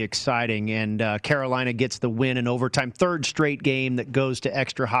really exciting, and Carolina gets the win in overtime. Third straight game that goes to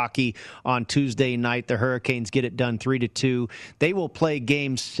extra hockey on Tuesday night. The Hurricanes get it done 3-2. They will play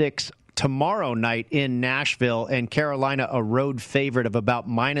Game 6 tomorrow night in Nashville, and Carolina a road favorite of about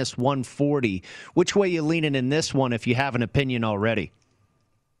minus 140. Which way you leaning in this one if you have an opinion already?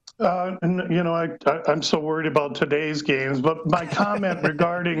 I'm so worried about today's games, but my comment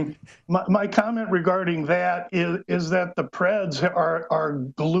regarding that is that the Preds are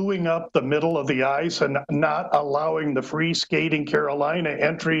gluing up the middle of the ice and not allowing the free skating Carolina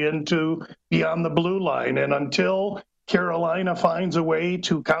entry into beyond the blue line. And until Carolina finds a way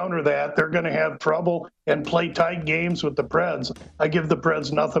to counter that, they're going to have trouble and play tight games with the Preds. I give the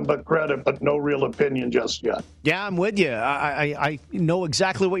Preds nothing but credit, but no real opinion just yet. Yeah, I'm with you. I know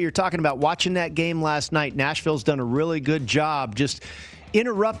exactly what you're talking about. Watching that game last night, Nashville's done a really good job just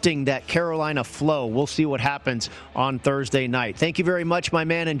interrupting that Carolina flow. We'll see what happens on Thursday night. Thank you very much, my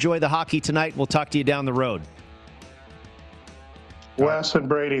man. Enjoy the hockey tonight. We'll talk to you down the road. Wes and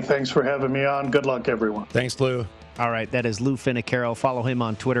Brady, thanks for having me on. Good luck, everyone. Thanks, Lou. All right, that is Lou Finicaro. Follow him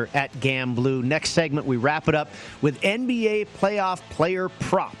on Twitter @GamBlue. Next segment, we wrap it up with NBA playoff player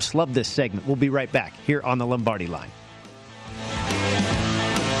props. Love this segment. We'll be right back here on the Lombardi Line.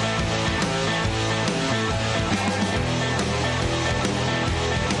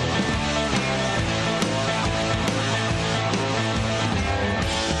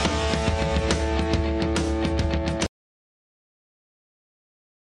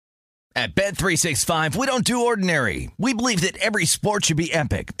 At Bet365, we don't do ordinary. We believe that every sport should be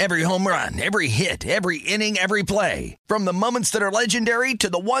epic. Every home run, every hit, every inning, every play. From the moments that are legendary to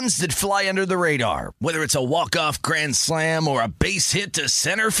the ones that fly under the radar. Whether it's a walk-off grand slam or a base hit to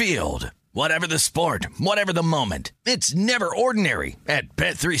center field. Whatever the sport, whatever the moment. It's never ordinary at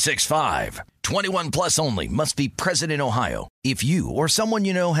Bet365. 21 plus only. Must be present in Ohio. If you or someone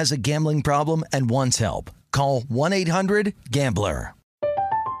you know has a gambling problem and wants help, call 1-800-GAMBLER.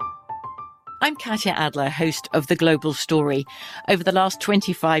 I'm Katya Adler, host of The Global Story. Over the last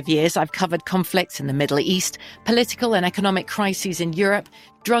 25 years, I've covered conflicts in the Middle East, political and economic crises in Europe,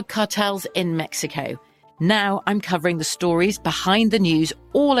 drug cartels in Mexico. Now I'm covering the stories behind the news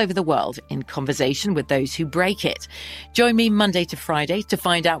all over the world in conversation with those who break it. Join me Monday to Friday to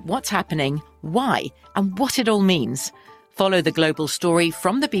find out what's happening, why, and what it all means. Follow The Global Story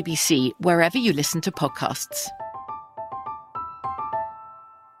from the BBC wherever you listen to podcasts.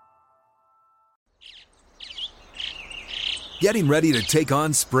 Getting ready to take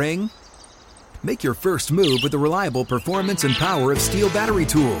on spring? Make your first move with the reliable performance and power of Steel battery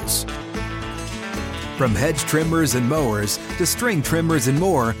tools. From hedge trimmers and mowers to string trimmers and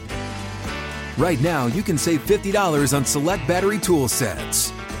more, right now you can save $50 on select battery tool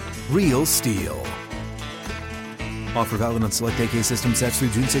sets. Real Steel. Offer valid on select AK system sets through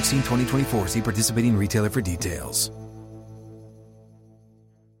June 16, 2024. See participating retailer for details.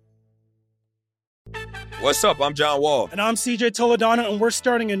 What's up? I'm John Wall. And I'm CJ Toledano, and we're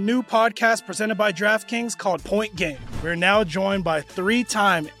starting a new podcast presented by DraftKings called Point Game. We're now joined by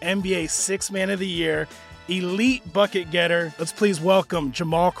three-time NBA Sixth Man of the Year, elite bucket getter. Let's please welcome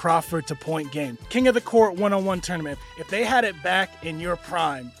Jamal Crawford to Point Game. King of the Court one-on-one tournament. If they had it back in your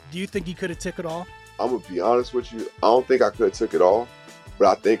prime, do you think you could have took it all? I'm going to be honest with you. I don't think I could have took it all, but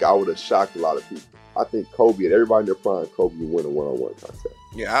I think I would have shocked a lot of people. I think Kobe and everybody in their prime, Kobe would win a one-on-one contest.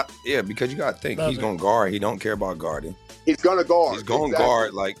 Yeah, because you got to think he's going to guard. He don't care about guarding. He's going to guard. He's going to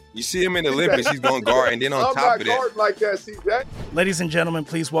guard. Like, you see him in the Olympics, he's going to guard. And then on top of that. Like that, CJ. Ladies and gentlemen,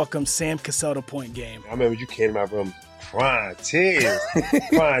 please welcome Sam Cassell to Point Game. I remember you came out from crying, tears,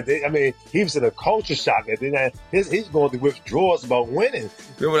 crying. I mean, he was in a culture shock. And then he's going through withdrawals about winning.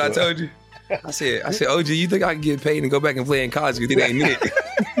 Remember what I told you? I said, OG, you think I can get paid and go back and play in college because it ain't it?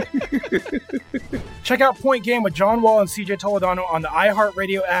 Check out Point Game with John Wall and CJ Toledano on the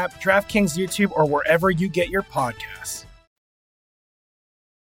iHeartRadio app, DraftKings YouTube, or wherever you get your podcasts.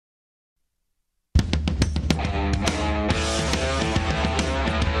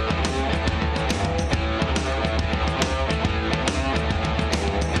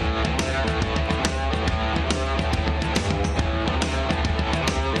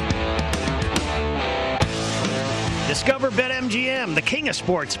 Discover BetMGM, the king of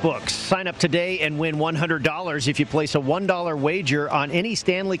sports books. Sign up today and win $100 if you place a $1 wager on any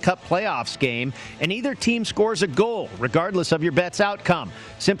Stanley Cup playoffs game and either team scores a goal, regardless of your bet's outcome.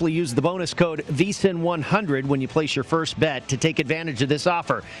 Simply use the bonus code VSIN100 when you place your first bet to take advantage of this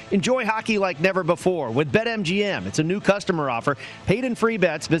offer. Enjoy hockey like never before with BetMGM. It's a new customer offer. Paid and free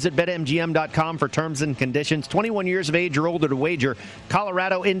bets. Visit BetMGM.com for terms and conditions. 21 years of age or older to wager.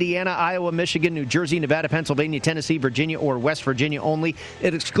 Colorado, Indiana, Iowa, Michigan, New Jersey, Nevada, Pennsylvania, Tennessee, Virginia, or West Virginia only.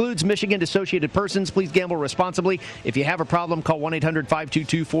 It excludes Michigan associated persons. Please gamble responsibly. If you have a problem, call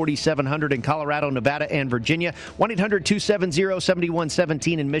 1-800-522-4700 in Colorado, Nevada, and Virginia.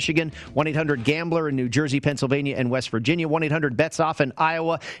 1-800-270-7117 in Michigan. 1-800-GAMBLER in New Jersey, Pennsylvania, and West Virginia. 1-800-BETS-OFF in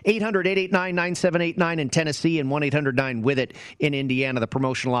Iowa. 800-889-9789 in Tennessee, and 1-800-9-WITH-IT in Indiana. The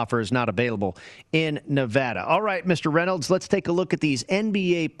promotional offer is not available in Nevada. All right, Mr. Reynolds, let's take a look at these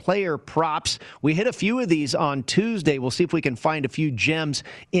NBA player props. We hit a few of these on Tuesday. We'll see if we can find a few gems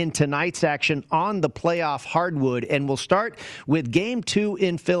in tonight's action on the playoff hardwood. And we'll start with Game 2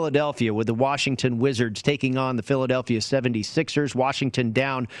 in Philadelphia with the Washington Wizards taking on the Philadelphia 76ers. Washington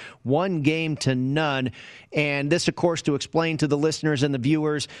down 1-0. And this, of course, to explain to the listeners and the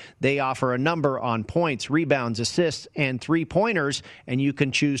viewers, they offer a number on points, rebounds, assists, and three-pointers, and you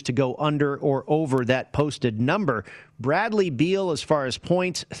can choose to go under or over that posted number. Bradley Beal, as far as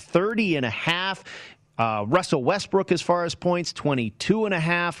points, 30.5. Russell Westbrook, as far as points,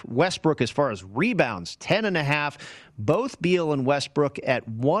 22.5. Westbrook, as far as rebounds, 10.5. Both Beal and Westbrook at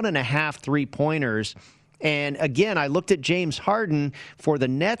 1.5 three-pointers. And again, I looked at James Harden for the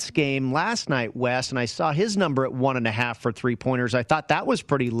Nets game last night, Wes, and I saw his number at 1.5 for three-pointers. I thought that was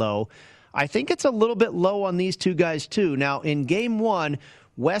pretty low. I think it's a little bit low on these two guys, too. Now, in Game 1,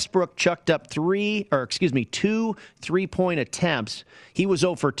 Westbrook chucked up 2 3-point attempts. He was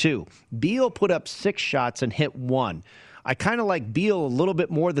 0 for 2. Beal put up 6 shots and hit 1. I kind of like Beal a little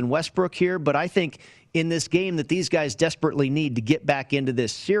bit more than Westbrook here, but I think in this game that these guys desperately need to get back into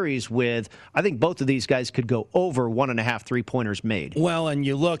this series with, I think both of these guys could go over 1.5 three-pointers made. Well, and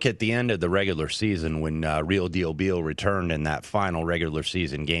you look at the end of the regular season when Real Deal Beal returned in that final regular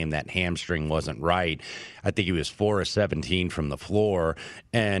season game, that hamstring wasn't right. I think he was 4 of 17 from the floor,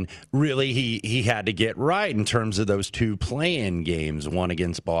 and really he had to get right in terms of those 2 play-in games, one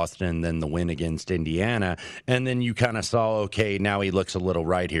against Boston, then the win against Indiana, and then you kind of saw, okay, now he looks a little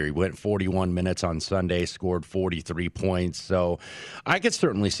right here. He went 41 minutes on Sunday, scored 43 points, so I could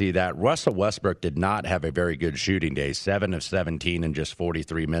certainly see that. Russell Westbrook did not have a very good shooting day, 7 of 17 in just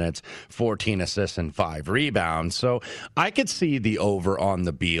 43 minutes, 14 assists and 5 rebounds, so I could see the over on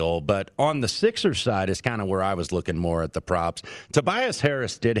the Beal, but on the Sixers side is kind of where I was looking more at the props. Tobias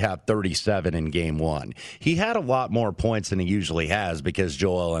Harris did have 37 in Game 1. He had a lot more points than he usually has because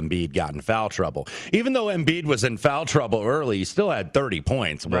Joel Embiid got in foul trouble. Even though Embiid was in foul trouble early, he still had 30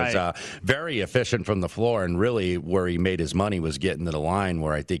 points, was very efficient from the floor, and really where he made his money was getting to the line,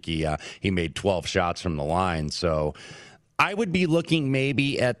 where I think he made 12 shots from the line. So I would be looking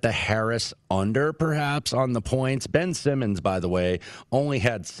maybe at the Harris under, perhaps, on the points. Ben Simmons, by the way, only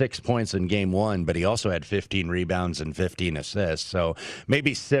had 6 points in Game 1, but he also had 15 rebounds and 15 assists. So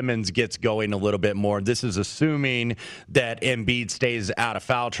maybe Simmons gets going a little bit more. This is assuming that Embiid stays out of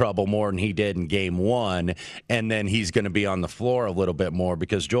foul trouble more than he did in Game 1, and then he's going to be on the floor a little bit more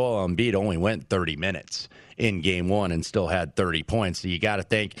because Joel Embiid only went 30 minutes in Game 1 and still had 30 points. So you got to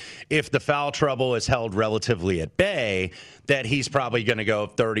think if the foul trouble is held relatively at bay, that he's probably going to go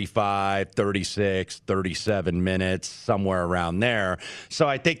 35, 36, 37 minutes, somewhere around there. So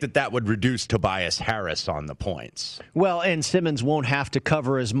I think that would reduce Tobias Harris on the points. Well, and Simmons won't have to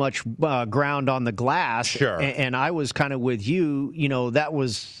cover as much ground on the glass. Sure. And I was kind of with you. That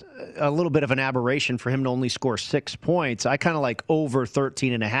was a little bit of an aberration for him to only score 6 points. I kind of like over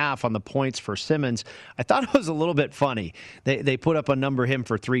 13.5 on the points for Simmons. I thought it was a little bit funny. They put up a number him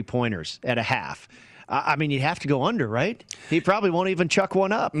for 3-pointers at a half. I mean, you'd have to go under, right? He probably won't even chuck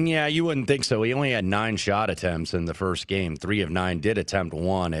one up. Yeah, you wouldn't think so. He only had 9 shot attempts in the first game. 3 of 9 did attempt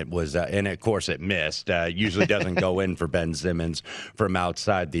one. It was, and of course, it missed. Usually doesn't go in for Ben Simmons from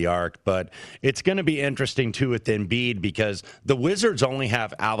outside the arc. But it's going to be interesting too with Embiid because the Wizards only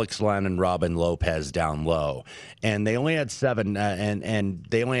have Alex Len and Robin Lopez down low, and they only had 7 and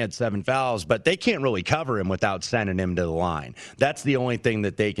they only had 7 fouls. But they can't really cover him without sending him to the line. That's the only thing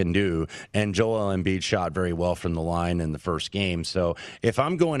that they can do. And Joel Embiid shot very well from the line in the first game. So if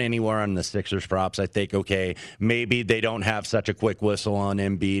I'm going anywhere on the Sixers props, I think, okay, maybe they don't have such a quick whistle on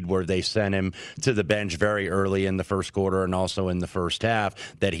Embiid where they send him to the bench very early in the first quarter and also in the first half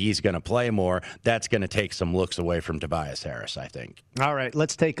that he's going to play more. That's going to take some looks away from Tobias Harris, I think. All right,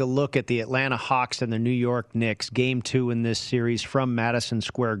 let's take a look at the Atlanta Hawks and the New York Knicks, game 2 in this series from Madison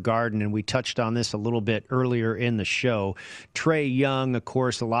Square Garden, and we touched on this a little bit earlier in the show. Trae Young, of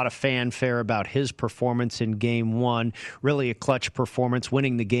course, a lot of fanfare about his performance in game 1. Really a clutch performance,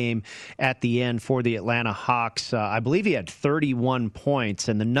 winning the game at the end for the Atlanta Hawks. I believe he had 31 points,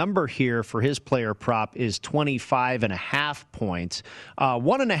 and the number here for his player prop is 25.5 points.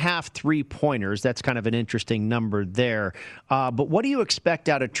 1.5 3-pointers. That's kind of an interesting number there. But what do you expect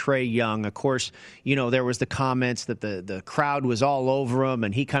out of Trae Young? Of course, there was the comments that the crowd was all over him,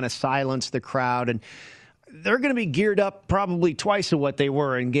 and he kind of silenced the crowd. And they're going to be geared up probably twice of what they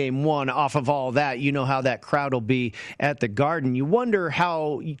were in game 1 off of all that. You know how that crowd will be at the Garden. You wonder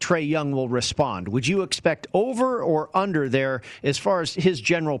how Trae Young will respond. Would you expect over or under there as far as his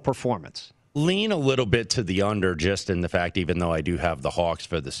general performance? Lean a little bit to the under, just in the fact, even though I do have the Hawks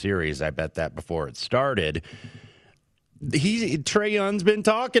for the series, I bet that before it started. Trae Young's been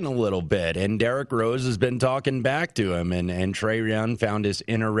talking a little bit, and Derrick Rose has been talking back to him, and Trae Young found his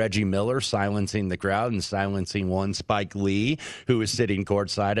inner Reggie Miller, silencing the crowd and silencing one Spike Lee, who was sitting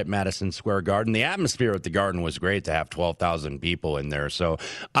courtside at Madison Square Garden. The atmosphere at the Garden was great to have 12,000 people in there. So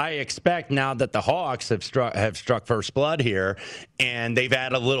I expect now that the Hawks have struck first blood here, and they've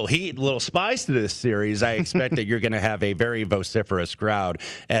added a little heat, a little spice to this series, I expect that you're going to have a very vociferous crowd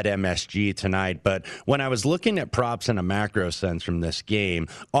at MSG tonight. But when I was looking at props in a macro sense from this game,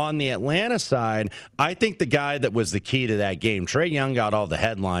 on the Atlanta side, I think the guy that was the key to that game, Trae Young got all the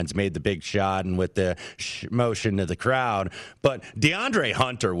headlines, made the big shot and with the motion to the crowd, but DeAndre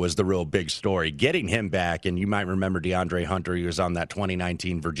Hunter was the real big story, getting him back. And you might remember DeAndre Hunter, he was on that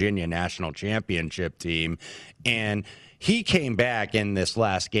 2019 Virginia National Championship team, and he came back in this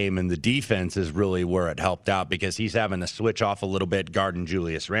last game, and the defense is really where it helped out because he's having to switch off a little bit, guarding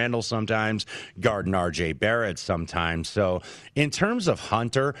Julius Randle sometimes, guarding R.J. Barrett sometimes. So in terms of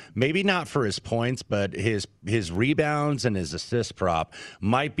Hunter, maybe not for his points, but his rebounds and his assist prop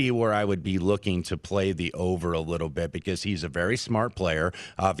might be where I would be looking to play the over a little bit because he's a very smart player,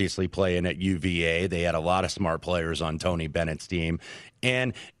 obviously playing at UVA. They had a lot of smart players on Tony Bennett's team.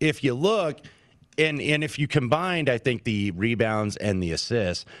 And if you look, And if you combined, I think, the rebounds and the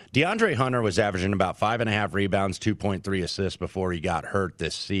assists, DeAndre Hunter was averaging about 5.5 rebounds, 2.3 assists before he got hurt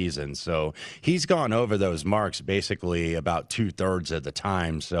this season. So he's gone over those marks basically about 2/3 of the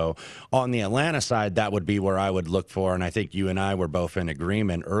time. So on the Atlanta side, that would be where I would look for. And I think you and I were both in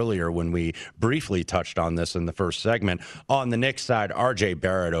agreement earlier when we briefly touched on this in the first segment. On the Knicks side, R.J.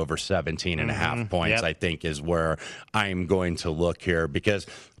 Barrett over 17.5 points, I think, is where I'm going to look here because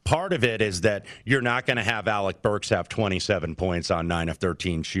part of it is that you're not going to have Alec Burks have 27 points on 9 of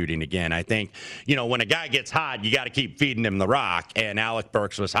 13 shooting again. I think, when a guy gets hot, you got to keep feeding him the rock, and Alec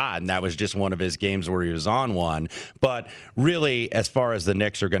Burks was hot, and that was just one of his games where he was on one. But really, as far as the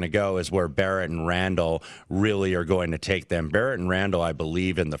Knicks are going to go, is where Barrett and Randle really are going to take them. Barrett and Randle, I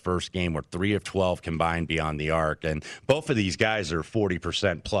believe, in the first game were 3 of 12 combined beyond the arc, and both of these guys are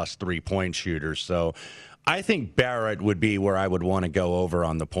 40% plus three-point shooters. So I think Barrett would be where I would want to go over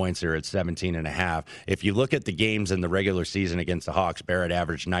on the points here at 17.5. If you look at the games in the regular season against the Hawks, Barrett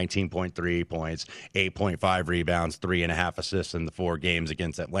averaged 19.3 points, 8.5 rebounds, 3.5 assists in the 4 games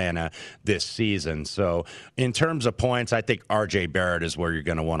against Atlanta this season. So in terms of points, I think R.J. Barrett is where you're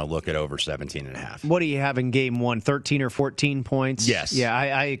going to want to look at over 17.5. What do you have in game 1, 13 or 14 points? Yes. Yeah,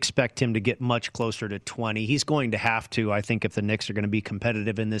 I expect him to get much closer to 20. He's going to have to, I think, if the Knicks are going to be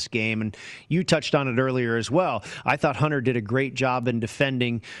competitive in this game. And you touched on it earlier earlier as well. I thought Hunter did a great job in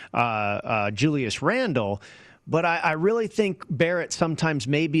defending Julius Randle. But I really think Barrett sometimes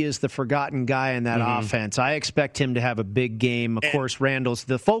maybe is the forgotten guy in that offense. I expect him to have a big game. Of course, Randall's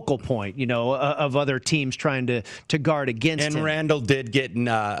the focal point, of other teams trying to guard against him. And Randall did get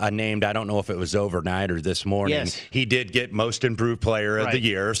named, I don't know if it was overnight or this morning. Yes. He did get Most Improved Player of the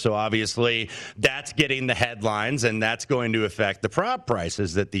Year. So obviously that's getting the headlines, and that's going to affect the prop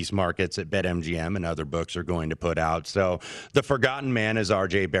prices that these markets at BetMGM and other books are going to put out. So the forgotten man is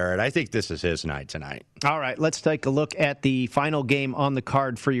R.J. Barrett. I think this is his night tonight. All right, let's take a look at the final game on the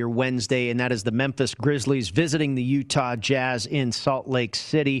card for your Wednesday, and that is the Memphis Grizzlies visiting the Utah Jazz in Salt Lake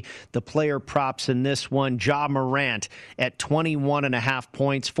City. The player props in this one, Ja Morant at 21.5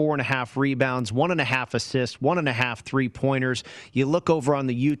 points, 4.5 rebounds, 1.5 assists, 1.5 three-pointers. You look over on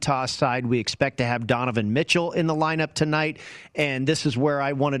the Utah side, we expect to have Donovan Mitchell in the lineup tonight, and this is where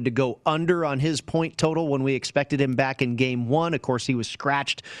I wanted to go under on his point total when we expected him back in Game 1. Of course, he was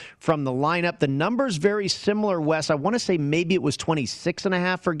scratched from the lineup. The numbers very similar, Wes. I want to say maybe it was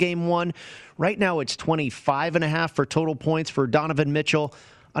 26.5 for Game 1. Right now it's 25.5 for total points for Donovan Mitchell.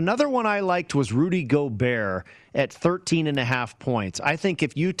 Another one I liked was Rudy Gobert at 13.5 points. I think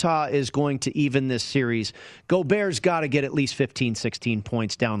if Utah is going to even this series, Gobert's got to get at least 15, 16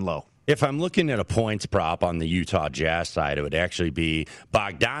 points down low. If I'm looking at a points prop on the Utah Jazz side, it would actually be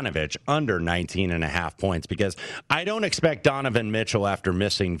Bogdanovich under 19.5 points, because I don't expect Donovan Mitchell, after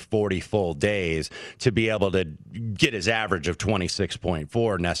missing 40 full days, to be able to get his average of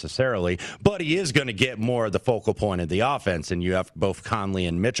 26.4 necessarily, but he is going to get more of the focal point of the offense, and you have both Conley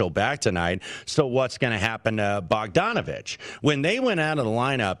and Mitchell back tonight. So what's going to happen to Bogdanovich? When they went out of the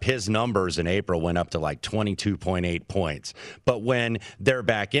lineup, his numbers in April went up to like 22.8 points, but when they're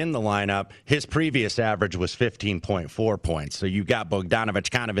back in the lineup, his previous average was 15.4 points. So you got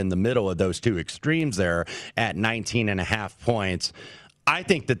Bogdanovich kind of in the middle of those two extremes there at 19.5 points. I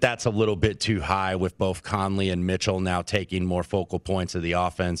think that that's a little bit too high with both Conley and Mitchell now taking more focal points of the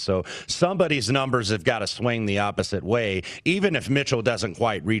offense. So somebody's numbers have got to swing the opposite way, even if Mitchell doesn't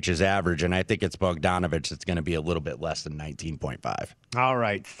quite reach his average. And I think it's Bogdanovich that's going to be a little bit less than 19.5. All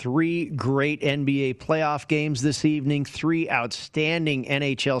right, 3 great NBA playoff games this evening, 3 outstanding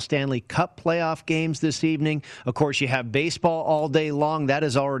NHL Stanley Cup playoff games this evening. Of course, you have baseball all day long. That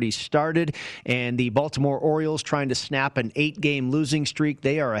has already started. And the Baltimore Orioles trying to snap an 8-game losing streak.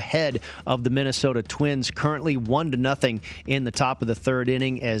 They are ahead of the Minnesota Twins, currently 1-0 in the top of the 3rd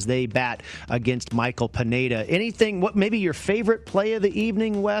inning as they bat against Michael Pineda. Anything, what maybe your favorite play of the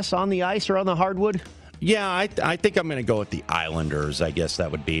evening, Wes, on the ice or on the hardwood? Yeah, I think I'm going to go with the Islanders. I guess that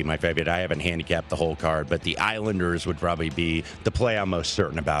would be my favorite. I haven't handicapped the whole card, but the Islanders would probably be the play I'm most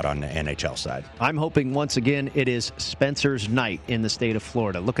certain about on the NHL side. I'm hoping once again it is Spencer's night in the state of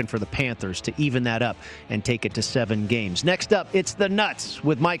Florida, looking for the Panthers to even that up and take it to 7 games. Next up, it's the Nuts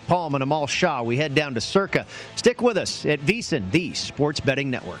with Mike Palm and Amal Shah. We head down to Circa. Stick with us at VSiN, the Sports Betting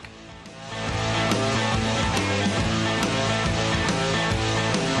Network.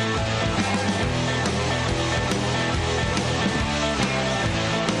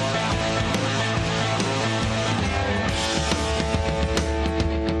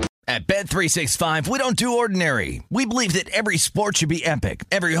 At Bet365, we don't do ordinary. We believe that every sport should be epic.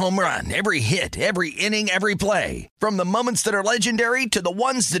 Every home run, every hit, every inning, every play. From the moments that are legendary to the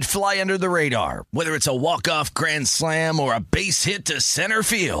ones that fly under the radar. Whether it's a walk-off grand slam or a base hit to center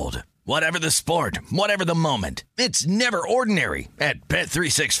field. Whatever the sport, whatever the moment. It's never ordinary at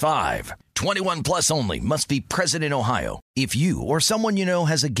Bet365. 21 plus only. Must be present in Ohio. If you or someone you know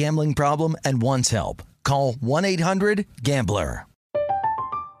has a gambling problem and wants help, call 1-800-GAMBLER.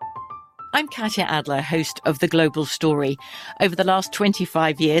 I'm Katya Adler, host of The Global Story. Over the last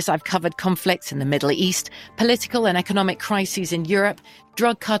 25 years, I've covered conflicts in the Middle East, political and economic crises in Europe,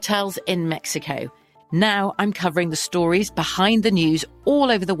 drug cartels in Mexico. Now I'm covering the stories behind the news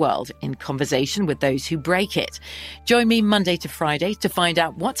all over the world in conversation with those who break it. Join me Monday to Friday to find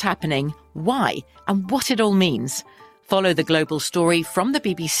out what's happening, why, and what it all means. Follow The Global Story from the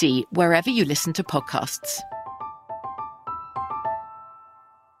BBC wherever you listen to podcasts.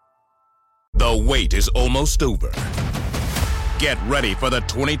 The wait is almost over. Get ready for the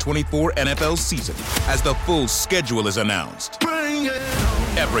 2024 NFL season as the full schedule is announced.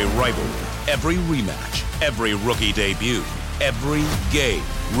 Every rivalry, every rematch, every rookie debut, every game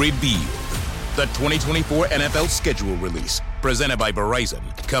revealed. The 2024 NFL schedule release, presented by Verizon,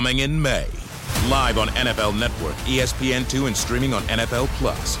 coming in May. Live on NFL Network, ESPN2, and streaming on NFL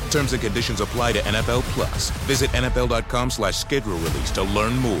Plus. Terms and conditions apply to NFL Plus. Visit NFL.com/schedule release to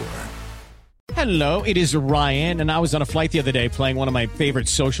learn more. Hello, it is Ryan, and I was on a flight the other day playing one of my favorite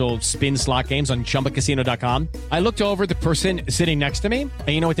social spin slot games on ChumbaCasino.com. I looked over at the person sitting next to me, and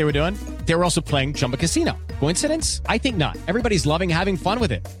you know what they were doing? They were also playing Chumba Casino. Coincidence? I think not. Everybody's loving having fun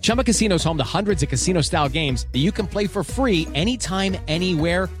with it. Chumba Casino is home to hundreds of casino-style games that you can play for free anytime,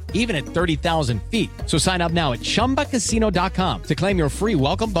 anywhere, even at 30,000 feet. So sign up now at ChumbaCasino.com to claim your free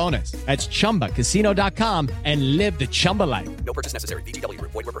welcome bonus. That's ChumbaCasino.com and live the Chumba life. No purchase necessary. VGW.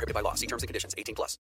 Void where prohibited by law. See terms and conditions. 18+.